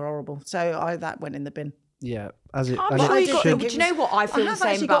 your feet are horrible. So that went in the bin. Yeah. As it, I'm and sure it you got. should. Do you know what? I feel I the have same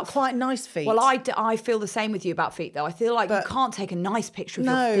actually about. got quite nice feet. Well, I feel the same with you about feet, though. I feel like you can't take a nice picture of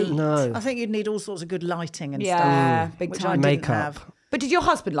your feet. No. I think you'd need all sorts of good lighting and Yeah, stuff, big which time. I didn't Makeup. have. But did your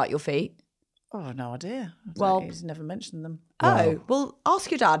husband like your feet? Oh, no idea. Well- He's never mentioned them. Oh, well, ask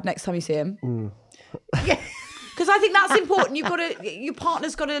your dad next time you see him. Yeah. Because I think that's important. Your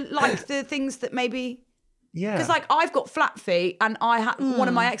partner's got to like the things that maybe. Yeah. Because like I've got flat feet, and I had one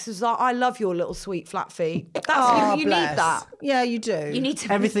of my exes was like, "I love your little sweet flat feet." That's Oh, you bless. need that. Yeah, you do. You need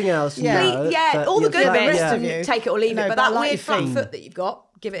to Everything else, Yeah. no. yeah, but all the your good flat- the bits. rest of you. Take it or leave No, it. But but I that like weird your flat feet. foot that you've got,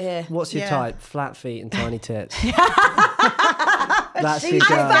 give it here. What's your Yeah. type? Flat feet and tiny tits. That's your She's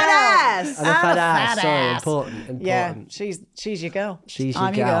girl. a Fat ass. And a fat ass. fat Sorry, ass. important. Yeah, she's your girl. She's your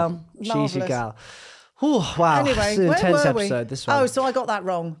I'm your gal. girl. She's your Marvellous. gal. Whew, wow. Anyway, it's an where intense were we? episode, this one. Oh, so I got that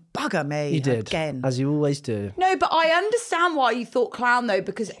wrong. Bugger me. you did. Again. As you always do. No, but I understand why you thought clown though,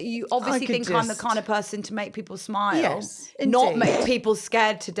 because you obviously could think I'm the just- kind of person to make people smile, Yes, not indeed. make people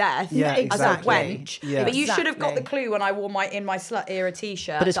scared to death. Yeah, as exactly. a wench. Yeah. But you should have got the Exactly. clue when I wore my slut era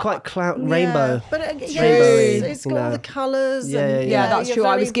t-shirt. But it's that quite Yeah, rainbow. but It's yes, rainbowy, it's you got all know. the colours. Yeah, and, yeah, yeah, yeah. that's you're true. I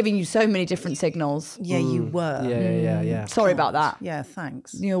very- was giving you so many different signals. Yeah, you were. Yeah. Sorry about that. Yeah,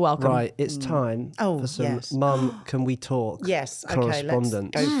 thanks. You're welcome. Right, it's time Oh, for some yes. Mum, Can We Talk Yes, okay, let's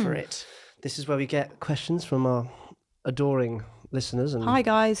correspondence. go for it. This is where we get questions from our adoring listeners and Hi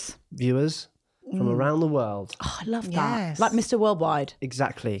guys. viewers from around the world. Oh, I love that. Yes. Like Mr. Worldwide.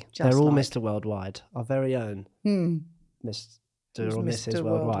 Exactly. Just They're all like- Mr. Worldwide, our very own Mr. or Mrs. Mr.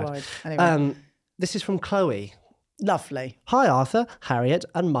 Worldwide. Anyway, This is from Chloe. lovely. Hi, Arthur, Harriet,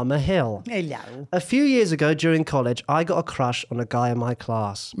 and Mama Hill. Hello. A few years ago during college, I got a crush on a guy in my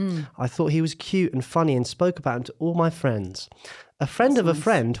class. I thought he was cute and funny and spoke about him to all my friends. A friend of a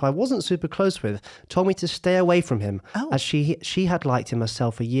friend who I wasn't super close with told me to stay away from him as she had liked him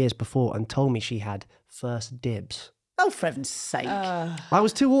herself for years before and told me she had first dibs. Oh, for heaven's sake. I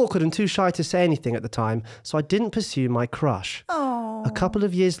was too awkward and too shy to say anything at the time, so I didn't pursue my crush. A couple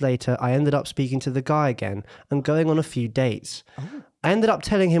of years later, I ended up speaking to the guy again and going on a few dates. I ended up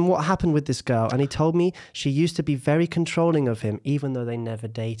telling him what happened with this girl, and he told me she used to be very controlling of him, even though they never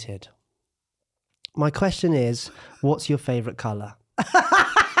dated. My question is, what's your favourite colour?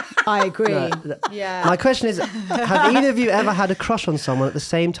 I agree. Yeah. My question is, have either of you ever had a crush on someone at the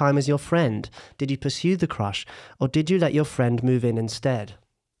same time as your friend? Did you pursue the crush, or did you let your friend move in instead?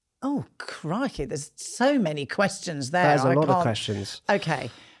 Oh, crikey. There's so many questions there. There's a I lot of can't- questions. Okay.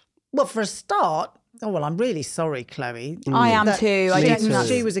 Well, for a start, I'm really sorry, Chloe. I am that too. I Me don't too. think that's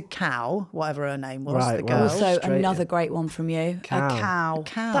She was a cow, whatever her name was, Right, the wow. girl. also Straight another in. great one from you. Cow. A cow.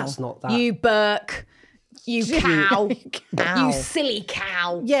 Cow. That's not that. You Burke. You cow. Cow. You silly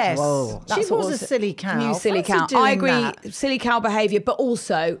cow. Yes. Whoa. She was a silly cow. You silly Fancy cow. doing I agree. that. Silly cow behaviour, but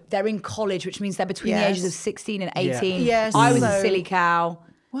also they're in college, which means they're between the Yes. ages of 16 and 18. Yes. I was a So- silly cow.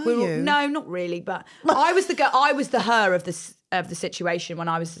 Were We you? No, not really, but I was the girl. I was the her of the situation when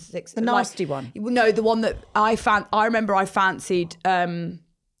I was 16. The nasty one? No, the one that I remember I fancied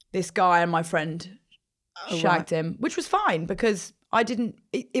this guy, and my friend shagged him, which was fine because I didn't.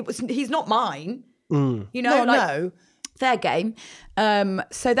 He's not mine. You know, Well, no. fair game.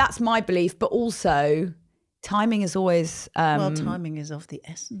 So that's my belief, but also timing is always Well, timing is of the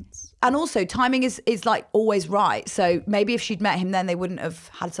essence. and also timing is like always right. So maybe if she'd met him then they wouldn't have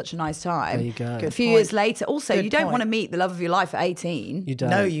had such a nice time. There you go. A Good few point. years later. Also, Good you don't point. want to meet the love of your life at 18. You don't.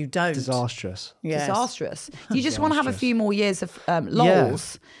 No, you don't. Disastrous. Yes. Disastrous. You just want to have a few more years of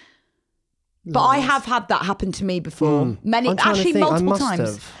lols. Yeah. But I have had that happen to me before. Many, I'm trying to actually think. I multiple must times.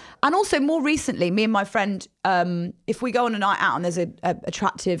 have. And also more recently, me and my friend, if we go on a night out and there's a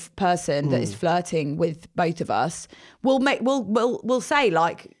attractive person that is flirting with both of us, we'll say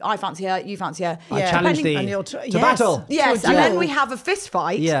like, I fancy her, you fancy her. I challenge Depending- thee and you'll to battle. Yes, To a and then duel. we have a fist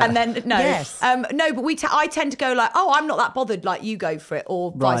fight, Yeah. and then no, Yes. no, but I tend to go like, oh, I'm not that bothered, like you go for it,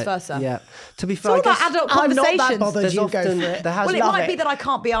 or vice Right, versa. Yeah. To be fair, It's all I guess about adult I'm not conversations. that bothered. there's You often go for it. there has Well, it Love might it. be that I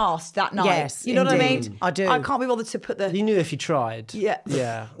can't be asked that night. Yes, You know what I indeed. mean? I do. I can't be bothered to put the you knew if you tried. Yeah.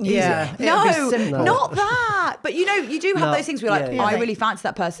 Yeah. Yeah. It'd be No, simple. not that. But you know, you do have No, those things where you're like, yeah, I yeah. really fancy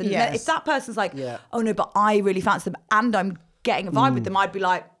that person. And then Yes. if that person's like, Yeah. oh no, but I really fancy them and I'm getting a vibe with them, I'd be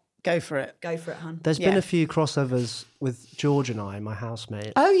like, Go for it. go for it, hun. There's been Yeah. a few crossovers with George and I, my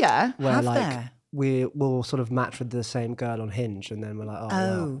housemate, Oh yeah. where have like there? we'll sort of match with the same girl on Hinge, and then we're like, oh,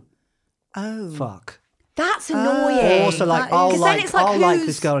 well, Oh. fuck. That's annoying. Also, like that I'll is- 'Cause then like it's like, I'll like who's-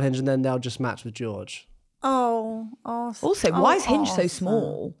 this girl on Hinge, and then they'll just match with George. Oh. Also, why is Hinge so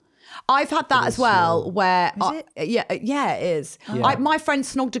small? I've had that as well, where yeah, it is. Yeah. My friend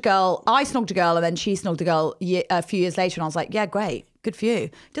snogged a girl. I snogged a girl, and then she snogged a girl a few years later, and I was like, yeah, great, good for you.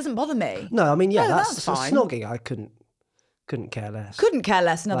 It doesn't bother me. No, I mean, yeah, No, that's that's fine. snogging. I couldn't care less. Couldn't care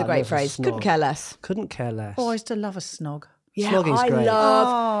less. Another Like, great live a phrase. Couldn't snog. care less. Couldn't care less. Oh, I used to love a snog. Yeah, Snogging's I great. love.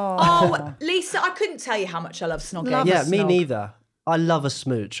 Oh, Lisa, I couldn't tell you how much I love snogging. Love Yeah, a me snog. neither. I love a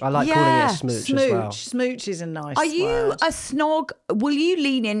smooch. I like calling it Yeah. a smooch, Smooch. as well. Smooch is a nice Are you word. a snog? Will you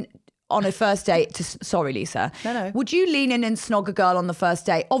lean in on a first date? Sorry, Lisa. No. Would you lean in and snog a girl on the first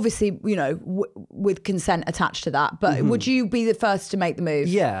date? Obviously, you know, with consent attached to that. But would you be the first to make the move?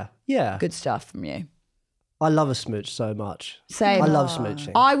 Yeah, yeah. Good stuff from you. I love a smooch so much. Same. I love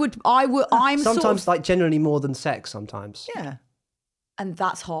smooching. I would. I'm Sometimes, sort of, like, genuinely more than sex. Sometimes. Yeah. and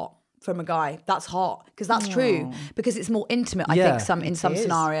that's hot from a guy. That's hot because that's true because it's more intimate. I Yeah, think in some is.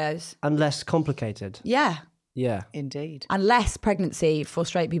 scenarios. And less complicated. Yeah. Yeah. Indeed. And less pregnancy for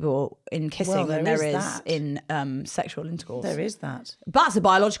straight people in kissing Well, than there there is is that. in sexual intercourse. There is that. That's a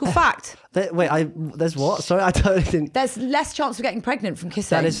biological fact. There's what? Sorry, I totally didn't. There's less chance of getting pregnant from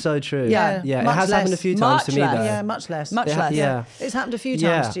kissing. That is so true. Yeah. Yeah. It Much has happened a less. few times to Much me, less. though. Yeah, much less. much less. Yeah. It's happened a few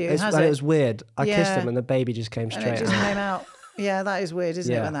times Yeah. to you, It's- has and it? it was weird. I kissed Yeah. him and the baby just came And straight it just out. came out. Yeah, that is weird,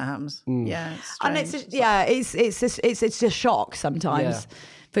 isn't it, Yeah. when that happens? Yeah, it's And strange. it's a shock sometimes,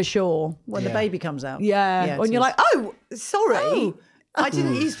 for sure. When the Yeah. baby comes out. Yeah. it when you're is. like, oh, sorry. I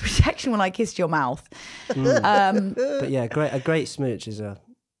didn't use protection when I kissed your mouth. But yeah, a great smooch is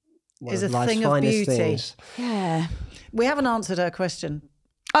one Is of a life's thing of finest beauty. things. Yeah. We haven't answered her question.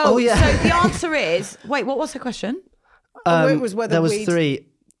 Oh, yeah. So the answer is, wait, what was her question? It was whether there was we'd- 3.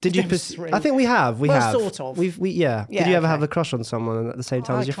 Did you? There was 3. I think we have. We Well, have. sort of. Yeah. Yeah, Did you ever okay. have a crush on someone at the same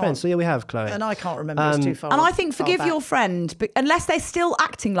time I as your can't- friend? So yeah, we have, Chloe. And I can't remember. It's too far. And I think far forgive back. your friend, unless they're still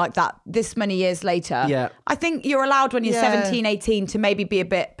acting like that this many years later. Yeah. I think you're allowed when you're Yeah. 17, 18 to maybe be a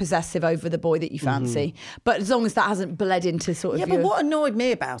bit possessive over the boy that you fancy. But as long as that hasn't bled into sort of Yeah, your... but what annoyed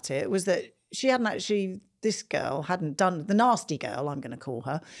me about it was that she hadn't actually, this girl hadn't done, the nasty girl, I'm going to call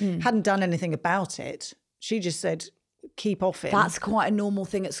her, hadn't done anything about it. She just said, keep off him. That's quite a normal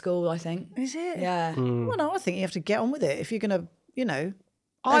thing at school, I think. Is it? Yeah. Well, no, I think you have to get on with it. If you're going to, you know.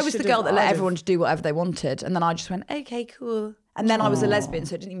 I was the girl that let everyone do whatever they wanted. And then I just went, okay, cool. And then I was a lesbian,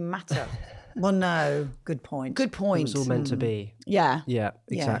 so it didn't even matter. Well, no. Good point. Good It point. was all meant to be. Yeah. Yeah,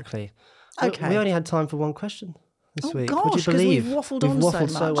 exactly. Okay. We only had time for one question this week. Would gosh, you 'cause believe? we've waffled on so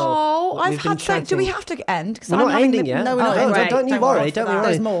much. well. Oh, I've We've been had so... Do we chatting- have to end? 'Cause We're I'm not having ending the- yet. No, we're not Oh, ending. great. Don't you Thank worry. God Don't for you that. worry.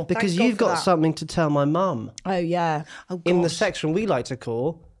 There's more. Because Thank God you've for got that. something to tell my mum. Oh, yeah. In the section we like to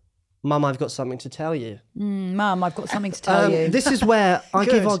call, Mum, I've got something to tell you. Mum, I've got something to tell you. This is where I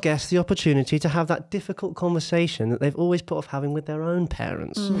give Good. our guests the opportunity to have that difficult conversation that they've always put off having with their own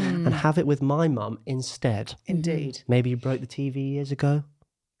parents and have it with my mum instead. Indeed. Maybe you broke the TV years ago,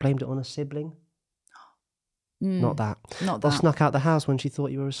 blamed it on a sibling. Not that. Not Or that. snuck out the house when she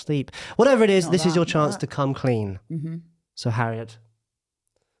thought you were asleep. Whatever it is, this is that, your not chance that. to come clean. So Harriet,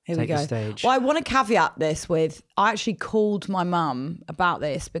 Here take we the go. stage. Well, I want to caveat this with, I actually called my mum about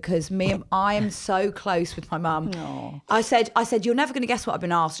this because I am so close with my mum. I said, you're never going to guess what I've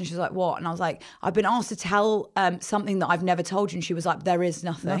been asked. And she was like, what? And I was like, I've been asked to tell something that I've never told you. And she was like, there is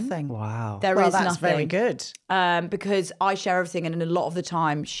nothing. Nothing. Wow. There Well, is that's nothing. very good. Because I share everything, and a lot of the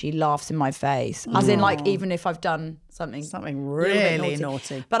time she laughs in my face, as in like even if I've done something Something a little bit really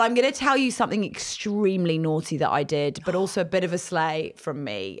naughty. But I'm going to tell you something extremely naughty that I did, but also a bit of a slay from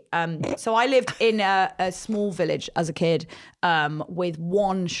me. So I lived in a small village as a kid with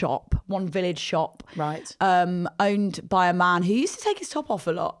one village shop, Right. owned by a man who used to take his top off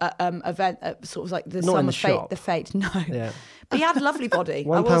a lot at event, sort of like the Not in summer the shop. the fate. No, Yeah. but he had a lovely body.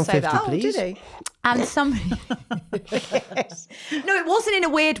 I will say £1.50, that. please. Did he? And somebody, no, it wasn't in a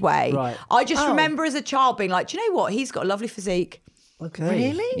weird way. Right. I just remember as a child being like, do you know what? He's got a lovely physique. Okay.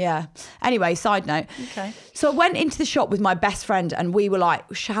 Really? Yeah. Anyway, side note. Okay. So I went into the shop with my best friend and we were like,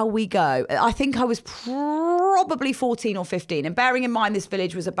 shall we go? I think I was probably 14 or 15. And bearing in mind, this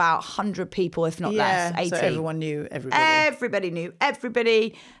village was about 100 people, if not less, 80. So everyone knew everybody. Everybody knew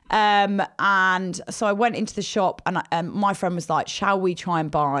everybody. And so I went into the shop and my friend was like, shall we try and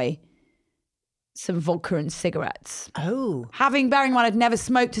buy some vodka and cigarettes? Bearing in mind I'd never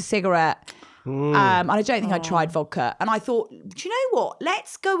smoked a cigarette. And I don't think I tried vodka. And I thought, do you know what?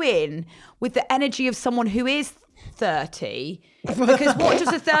 Let's go in with the energy of someone who is 30. Because what does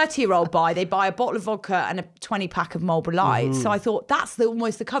a 30-year-old buy? They buy a bottle of vodka and a 20-pack of Marlboro Lights. So I thought, that's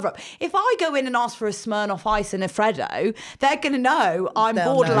almost the cover-up. If I go in and ask for a Smirnoff Ice and a Freddo, they're going to know I'm They'll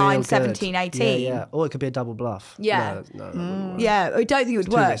know. borderline Real good. 17, 18. Yeah. Or it could be a double bluff. Yeah. No, that wouldn't work. Yeah, I don't think it would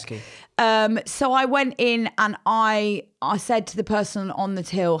Too work. risky. So I went in and I said to the person on the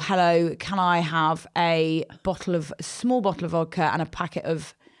till, hello, can I have a small bottle of vodka and a packet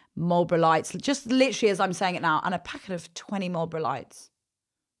of Marlboro Lights, just literally as I'm saying it now, and a packet of 20 Marlboro Lights.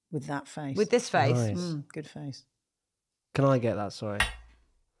 With that face. With this face. Nice. Good face. Can I get that? Sorry.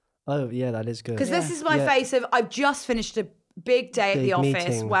 Oh, yeah, that is good. Because this is my face of, I've just finished a big day at Big the office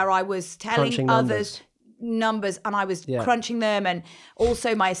meeting. where I was telling Crunching others numbers and I was crunching them, and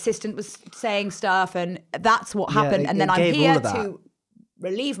also my assistant was saying stuff, and that's what happened. And then I'm gave all here of that. to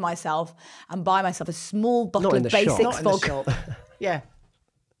relieve myself and buy myself a small bottle Not in of the shop. basics Not in the vodka. shop. Yeah.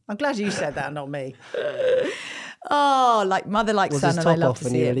 I'm glad you said that, not me. Oh, like mother, like Was son, his and I top love off to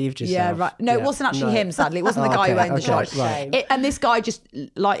when see you it. relieved Yeah, yourself? right. No, it Yeah. wasn't actually No. him, sadly. It wasn't the guy who Okay, owned the okay, shop. right. And this guy just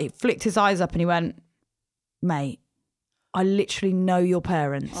like flicked his eyes up and he went, mate, I literally know your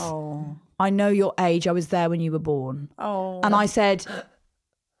parents. Oh. I know your age. I was there when you were born. Oh. And I said,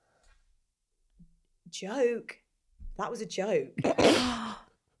 joke. That was a joke.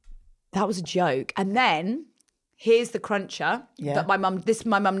 That was a joke. And then here's the cruncher that my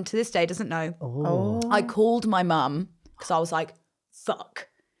mum to this day doesn't know. Oh. I called my mum because I was like, fuck,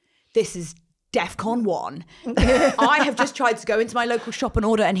 this is DEFCON 1. I have just tried to go into my local shop and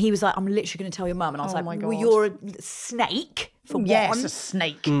order, and he was like, I'm literally going to tell your mum. And I was my like, God. well, you're a snake for one. Yes, a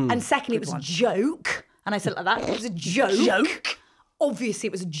snake. And secondly, it was a joke. And I said it like that. It was a joke. Obviously,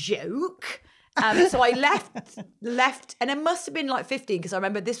 it was a joke. So I left, and it must have been like 15 because I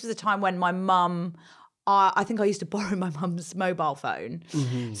remember this was a time when my mum, I think I used to borrow my mum's mobile phone.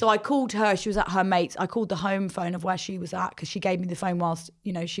 Mm-hmm. So I called her. She was at her mate's. I called the home phone of where she was at because she gave me the phone whilst,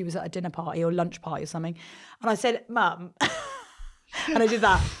 she was at a dinner party or lunch party or something. And I said, Mum. And I did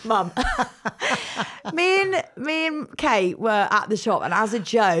that, Mum. me and Kate were at the shop, and as a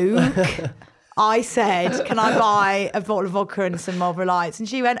joke, I said, can I buy a bottle of vodka and some Marlboro Lights? And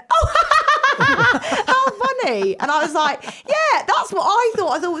she went, oh, how funny. And I was like, yeah, that's what I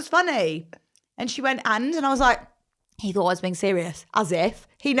thought. I thought it was funny. And she went, and I was like, he thought I was being serious, as if.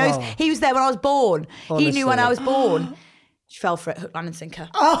 He knows, he was there when I was born. Honestly. He knew when I was born. She fell for it, hook, line and sinker.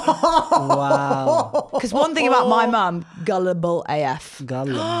 Wow. Because one thing about my mum, gullible AF.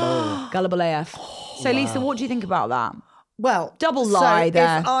 Gullible. Gullible AF. So Lisa, what do you think about that? Well, Double lie so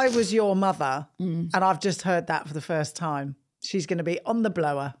there. If I was your mother and I've just heard that for the first time, she's going to be on the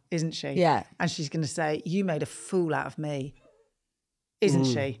blower, isn't she? Yeah. And she's going to say, you made a fool out of me, isn't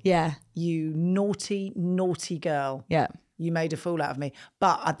she? Yeah. You naughty, naughty girl. Yeah. You made a fool out of me.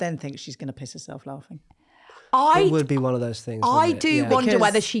 But I then think she's going to piss herself laughing. It would be one of those things. I wouldn't it? do Yeah. wonder Because-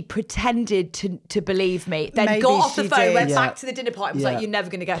 whether she pretended to believe me, then Maybe got off the she phone, did. went Yeah. back to the dinner party, and was Yeah. like, you're never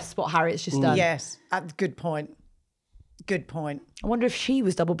going to guess what Harriet's just done. Yes. Good point. Good point. I wonder if she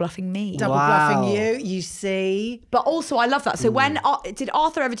was double bluffing me. Double Wow. bluffing you, you see. But also, I love that. So when did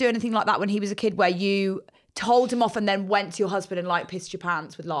Arthur ever do anything like that when he was a kid, where you told him off and then went to your husband and like pissed your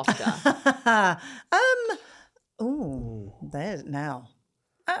pants with laughter? Oh, there's now.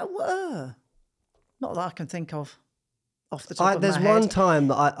 Not that I can think of off the top of my head. There's one time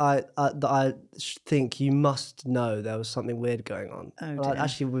that I think you must know there was something weird going on. Oh, dear.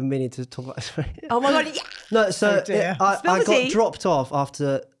 Actually, we're meaning to talk about this. Oh my God, yeah. No, so dear. I Spill the got tea. dropped off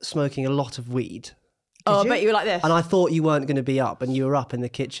after smoking a lot of weed. Oh, I bet you were like this. And I thought you weren't going to be up, and you were up in the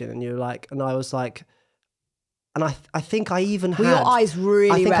kitchen, and you were like, and I was like, and I think I even Were had your eyes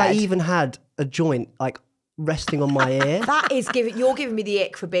really I think I red? even had a joint like resting on my ear. That is you're giving me the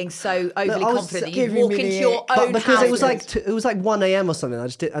ick for being so overly I was confident that you giving walk me into the your ick. But own because house. it was like 1 a.m. or something. I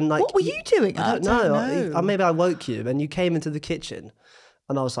just did, and like, What were you doing? I don't know. know. Maybe I woke you, and you came into the kitchen,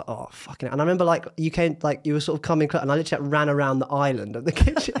 and I was like, oh fucking. And I remember like you came, like you were sort of coming close, and I literally ran around the island of the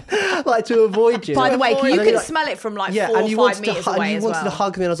kitchen, like to avoid you. By the way, And you then can like, smell it from like yeah, 4 and or you 5 wanted meters to, away and you as wanted to well.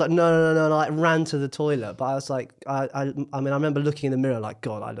 hug me, and I was like, no, and I like ran to the toilet. But I was like, I mean, I remember looking in the mirror, like,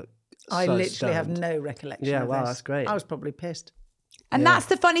 God, I look. I so literally have stoned. no recollection Yeah, of wow, this. that's great. I was probably pissed. And that's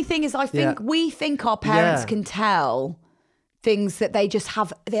the funny thing is I think we think our parents Yeah. can tell things that they just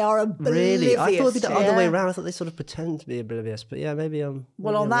have, they are oblivious Really, I thought it'd be the to. other way Yeah. around. I thought they sort of pretend to be oblivious, but yeah, maybe Well,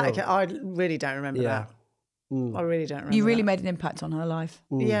 maybe on I'm that, wrong. occasion, I really don't remember Yeah. that. I really don't remember You really that. made an impact on her life.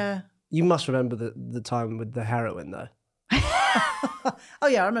 Yeah. You must remember the time with the heroin though. Oh,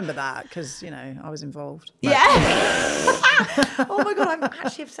 yeah, I remember that because, I was involved. Yeah. Oh my God, I'm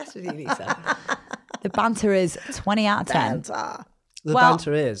actually obsessed with you, Lisa. The banter is 20 out of 10. Banter. The Well,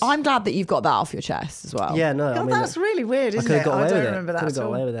 banter is. I'm glad that you've got that off your chest as well. Yeah, no, I God, mean, that's really weird, I isn't could have it? got away I don't with it. remember that Could have at got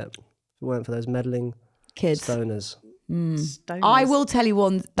all. away with it. If it weren't for those meddling Kids. stoners. Stoners. I will tell you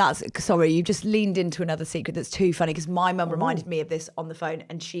one sorry, you just leaned into another secret that's too funny because my mum reminded me of this on the phone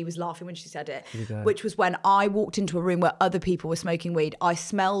and she was laughing when she said it, which was when I walked into a room where other people were smoking weed. I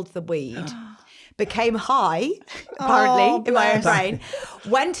smelled the weed, became high, apparently, in my own brain,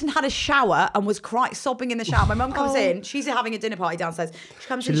 went and had a shower and was sobbing in the shower. My mum comes in, she's having a dinner party downstairs. She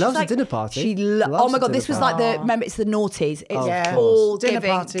comes in, she's loves a like, dinner party. She Loves oh my a God, dinner this was party. like remember, it's the noughties. It's Yeah. all Dinner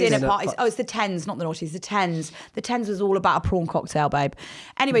giving parties. dinner Dinner parties. Oh, it's the tens, not the noughties, the tens. The tens was all about a prawn cocktail, babe.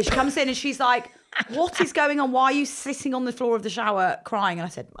 Anyway, she comes in and she's like, what is going on? Why are you sitting on the floor of the shower crying? And I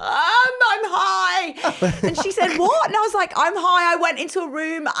said, I'm high. And she said, what? And I was like, I'm high. I went into a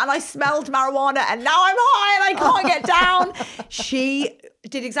room and I smelled marijuana and now I'm high and I can't get down. She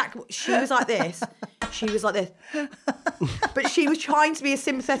did exactly what she was like this. She was like this. But she was trying to be a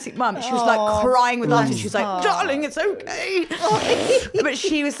sympathetic mum. She was like crying with laughter. She was like, darling, it's okay. But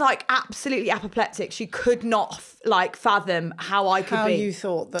she was like absolutely apoplectic. She could not fathom how I could How be. you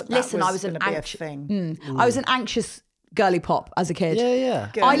thought that Listen, I was going an to be a anxious thing. I was an anxious girly pop as a kid. Yeah.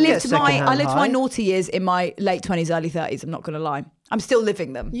 I You get lived my secondhand high. naughty years in my late 20s, early 30s. I'm not going to lie. I'm still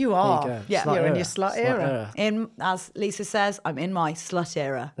living them. You There are. you go. Yeah. Slut You're in era. your slut era. In, as Lisa says, I'm in my slut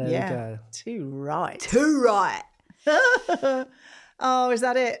era. There Yeah. we go. Too right. Too right. Oh, is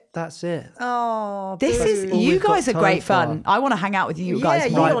that it? That's it. Oh, This boo. is, all you we've got guys are time great for. fun. I want to hang out with you Yeah,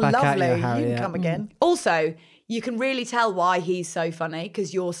 guys you're more. Right back at you, lovely. You Harriet. can come again. Also, you can really tell why he's so funny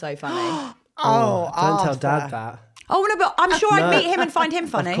because you're so funny. Oh, Don't tell Arthur. Dad that. Oh, no, but I'm sure I'd No. meet him and find him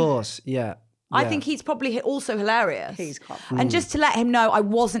funny. Of course, yeah. I Yeah. think he's probably also hilarious. He's quite And just to let him know, I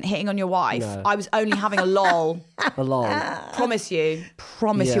wasn't hitting on your wife. No. I was only having a lol. a lot. Promise you,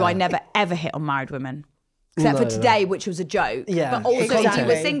 Yeah. I never ever hit on married women. Except for No. today, which was a joke. Yeah. But also, if you Exactly.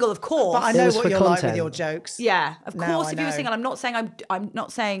 were single, of course. But I It know was what for you're like content. with your jokes. Yeah, of Now course. I If you were know. single, I'm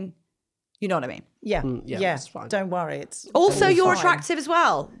not saying. You know what I mean. Yeah, yeah, yeah. that's fine. Don't worry. It's Also, all you're fine. attractive as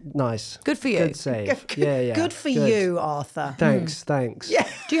well. Nice. Good for you. Good save. Yeah. Good for you, Arthur. Thanks. Yeah.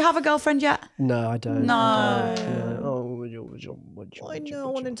 Do you have a girlfriend yet? No, I don't. No. I don't. No. Oh, I know.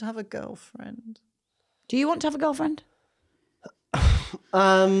 I wanted to have a girlfriend. Do you want to have a girlfriend?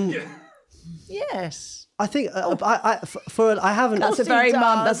 Yes. I think I haven't. That's a he very mum.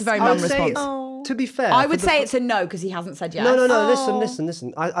 does. That's a very I mum would say response. to be fair, I for would the say f- it's a no because he hasn't said yes. No.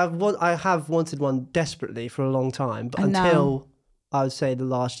 Listen. I have wanted one desperately for a long time, but And now? until I would say the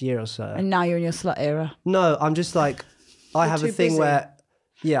last year or so. And now you're in your slut era. No, I'm just like I have a too thing busy. where,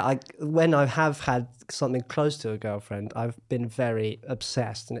 when I have had something close to a girlfriend, I've been very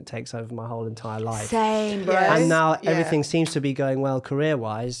obsessed, and it takes over my whole entire life. Same, bro. Yeah. And now Yeah. everything seems to be going well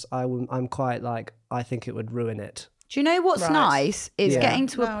career-wise. I'm quite like, I think it would ruin it. Do you know what's Right. nice is Yeah. getting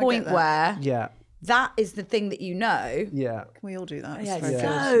to No, I a get point that. where Yeah, that is the thing that you know. yeah. We all do that. Yeah, very it's good.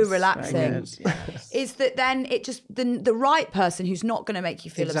 so It's very relaxing. good. Yes. Is that then it just the right person who's not going to make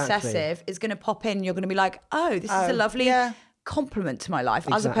you feel Exactly. obsessive is going to pop in. You're going to be like, oh, this is a lovely, yeah. complement to my life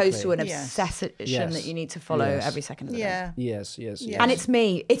as opposed to an Yes. obsession Yes. that you need to follow Yes. every second of the day. Yeah. Yes. And it's me.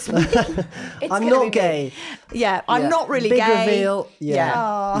 It's me. It's I'm gonna not be me. gay. Yeah, I'm Yeah. not really Big gay. reveal. Yeah.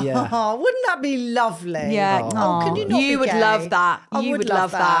 Oh, Yeah. wouldn't that be lovely? Yeah. Oh, can you not You be would gay? love that. I You would would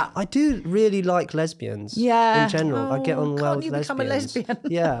love love that. I do really like lesbians. Yeah. In general, I get on well can't with you lesbians. become a lesbian?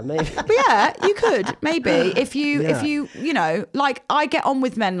 Yeah, maybe. But yeah, you could maybe if Yeah. you know, like I get on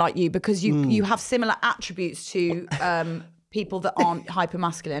with men like you because you have similar attributes to people that aren't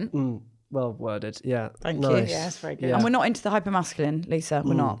hypermasculine. Well worded. Yeah. Thank you. Nice. Yeah, that's very good. Yeah. And we're not into the hypermasculine, Lisa.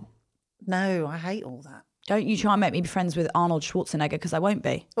 We're not. No, I hate all that. Don't you try and make me be friends with Arnold Schwarzenegger because I won't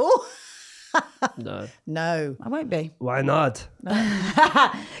be. Oh, No. no. I won't be. Why not?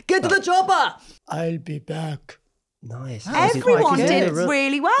 Get to the chopper. I'll be back. Nice. Everyone Yeah, did yeah.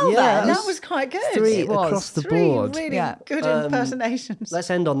 really well Yeah, then. That was quite good. Three It was. across the Three board. really Yeah. good impersonations. Let's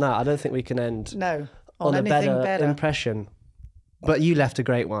end on that. I don't think we can end No, on a anything better impression. But you left a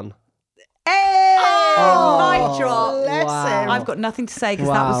great one. Hey, Oh, mic drop. bless Wow. him. I've got nothing to say because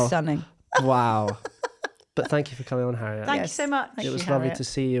that Wow. was stunning. Wow. But thank you for coming on, Harriet. Thank you so much. Thank It was you, lovely Harriet. to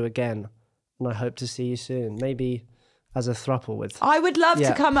see you again. And I hope to see you soon. Maybe as a throuple with... I would love Yeah.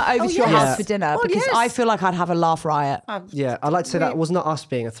 to come over to your yes. house for dinner Oh, because yes. I feel like I'd have a laugh riot. Yeah, I'd like to say that was not us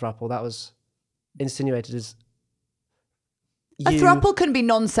being a throuple. That was insinuated as... A you- throuple can be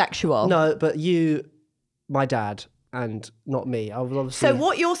non-sexual. No, but you, my dad, and not me. I was obviously... So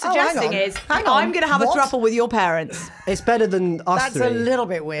what you're suggesting on. is Hang on. I'm going to have What? a throuple with your parents. It's better than us That's three. a little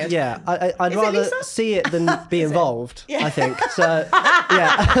bit weird. Yeah, I'd Is it, rather Lisa? see it than be involved, I think. So,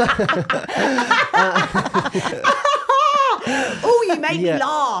 yeah. Oh, you made Yeah. me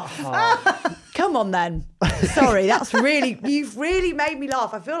laugh. Come on then. Sorry, you've really made me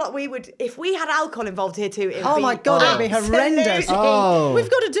laugh. I feel like we would, if we had alcohol involved here too, it would Oh be my God, it'd be horrendous. absolutely- Oh. We've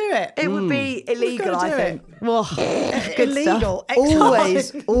got to do it. It would be illegal, gotta I do think. Well, good Illegal.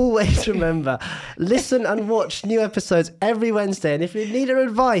 Always, always remember, listen and watch new episodes every Wednesday. And if you need our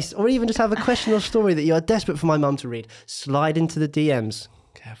advice or even just have a question or story that you are desperate for my mum to read, slide into the DMs.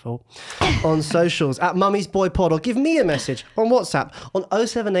 Careful. On socials at Mummy's Boy Pod, or give me a message on WhatsApp on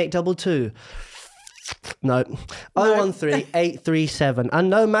 07822. No, 013 837. And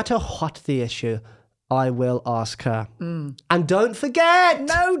no matter what the issue, I will ask her. And don't forget!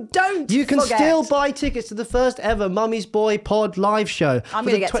 No, don't. You can forget. still buy tickets to the first ever Mummy's Boy Pod live show. I'm For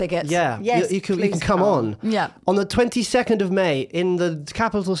gonna the get tickets. Yeah, Yes, you can please come come. on. Yeah. On the 22nd of May in the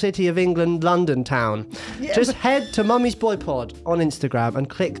capital city of England, London town. Just head to Mummy's Boy Pod on Instagram and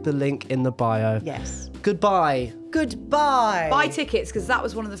click the link in the bio. Yes. Goodbye. Goodbye. buy tickets because that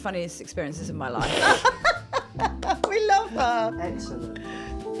was one of the funniest experiences of my life. We love her. Excellent.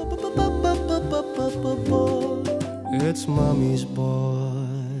 It's Mummy's Boy.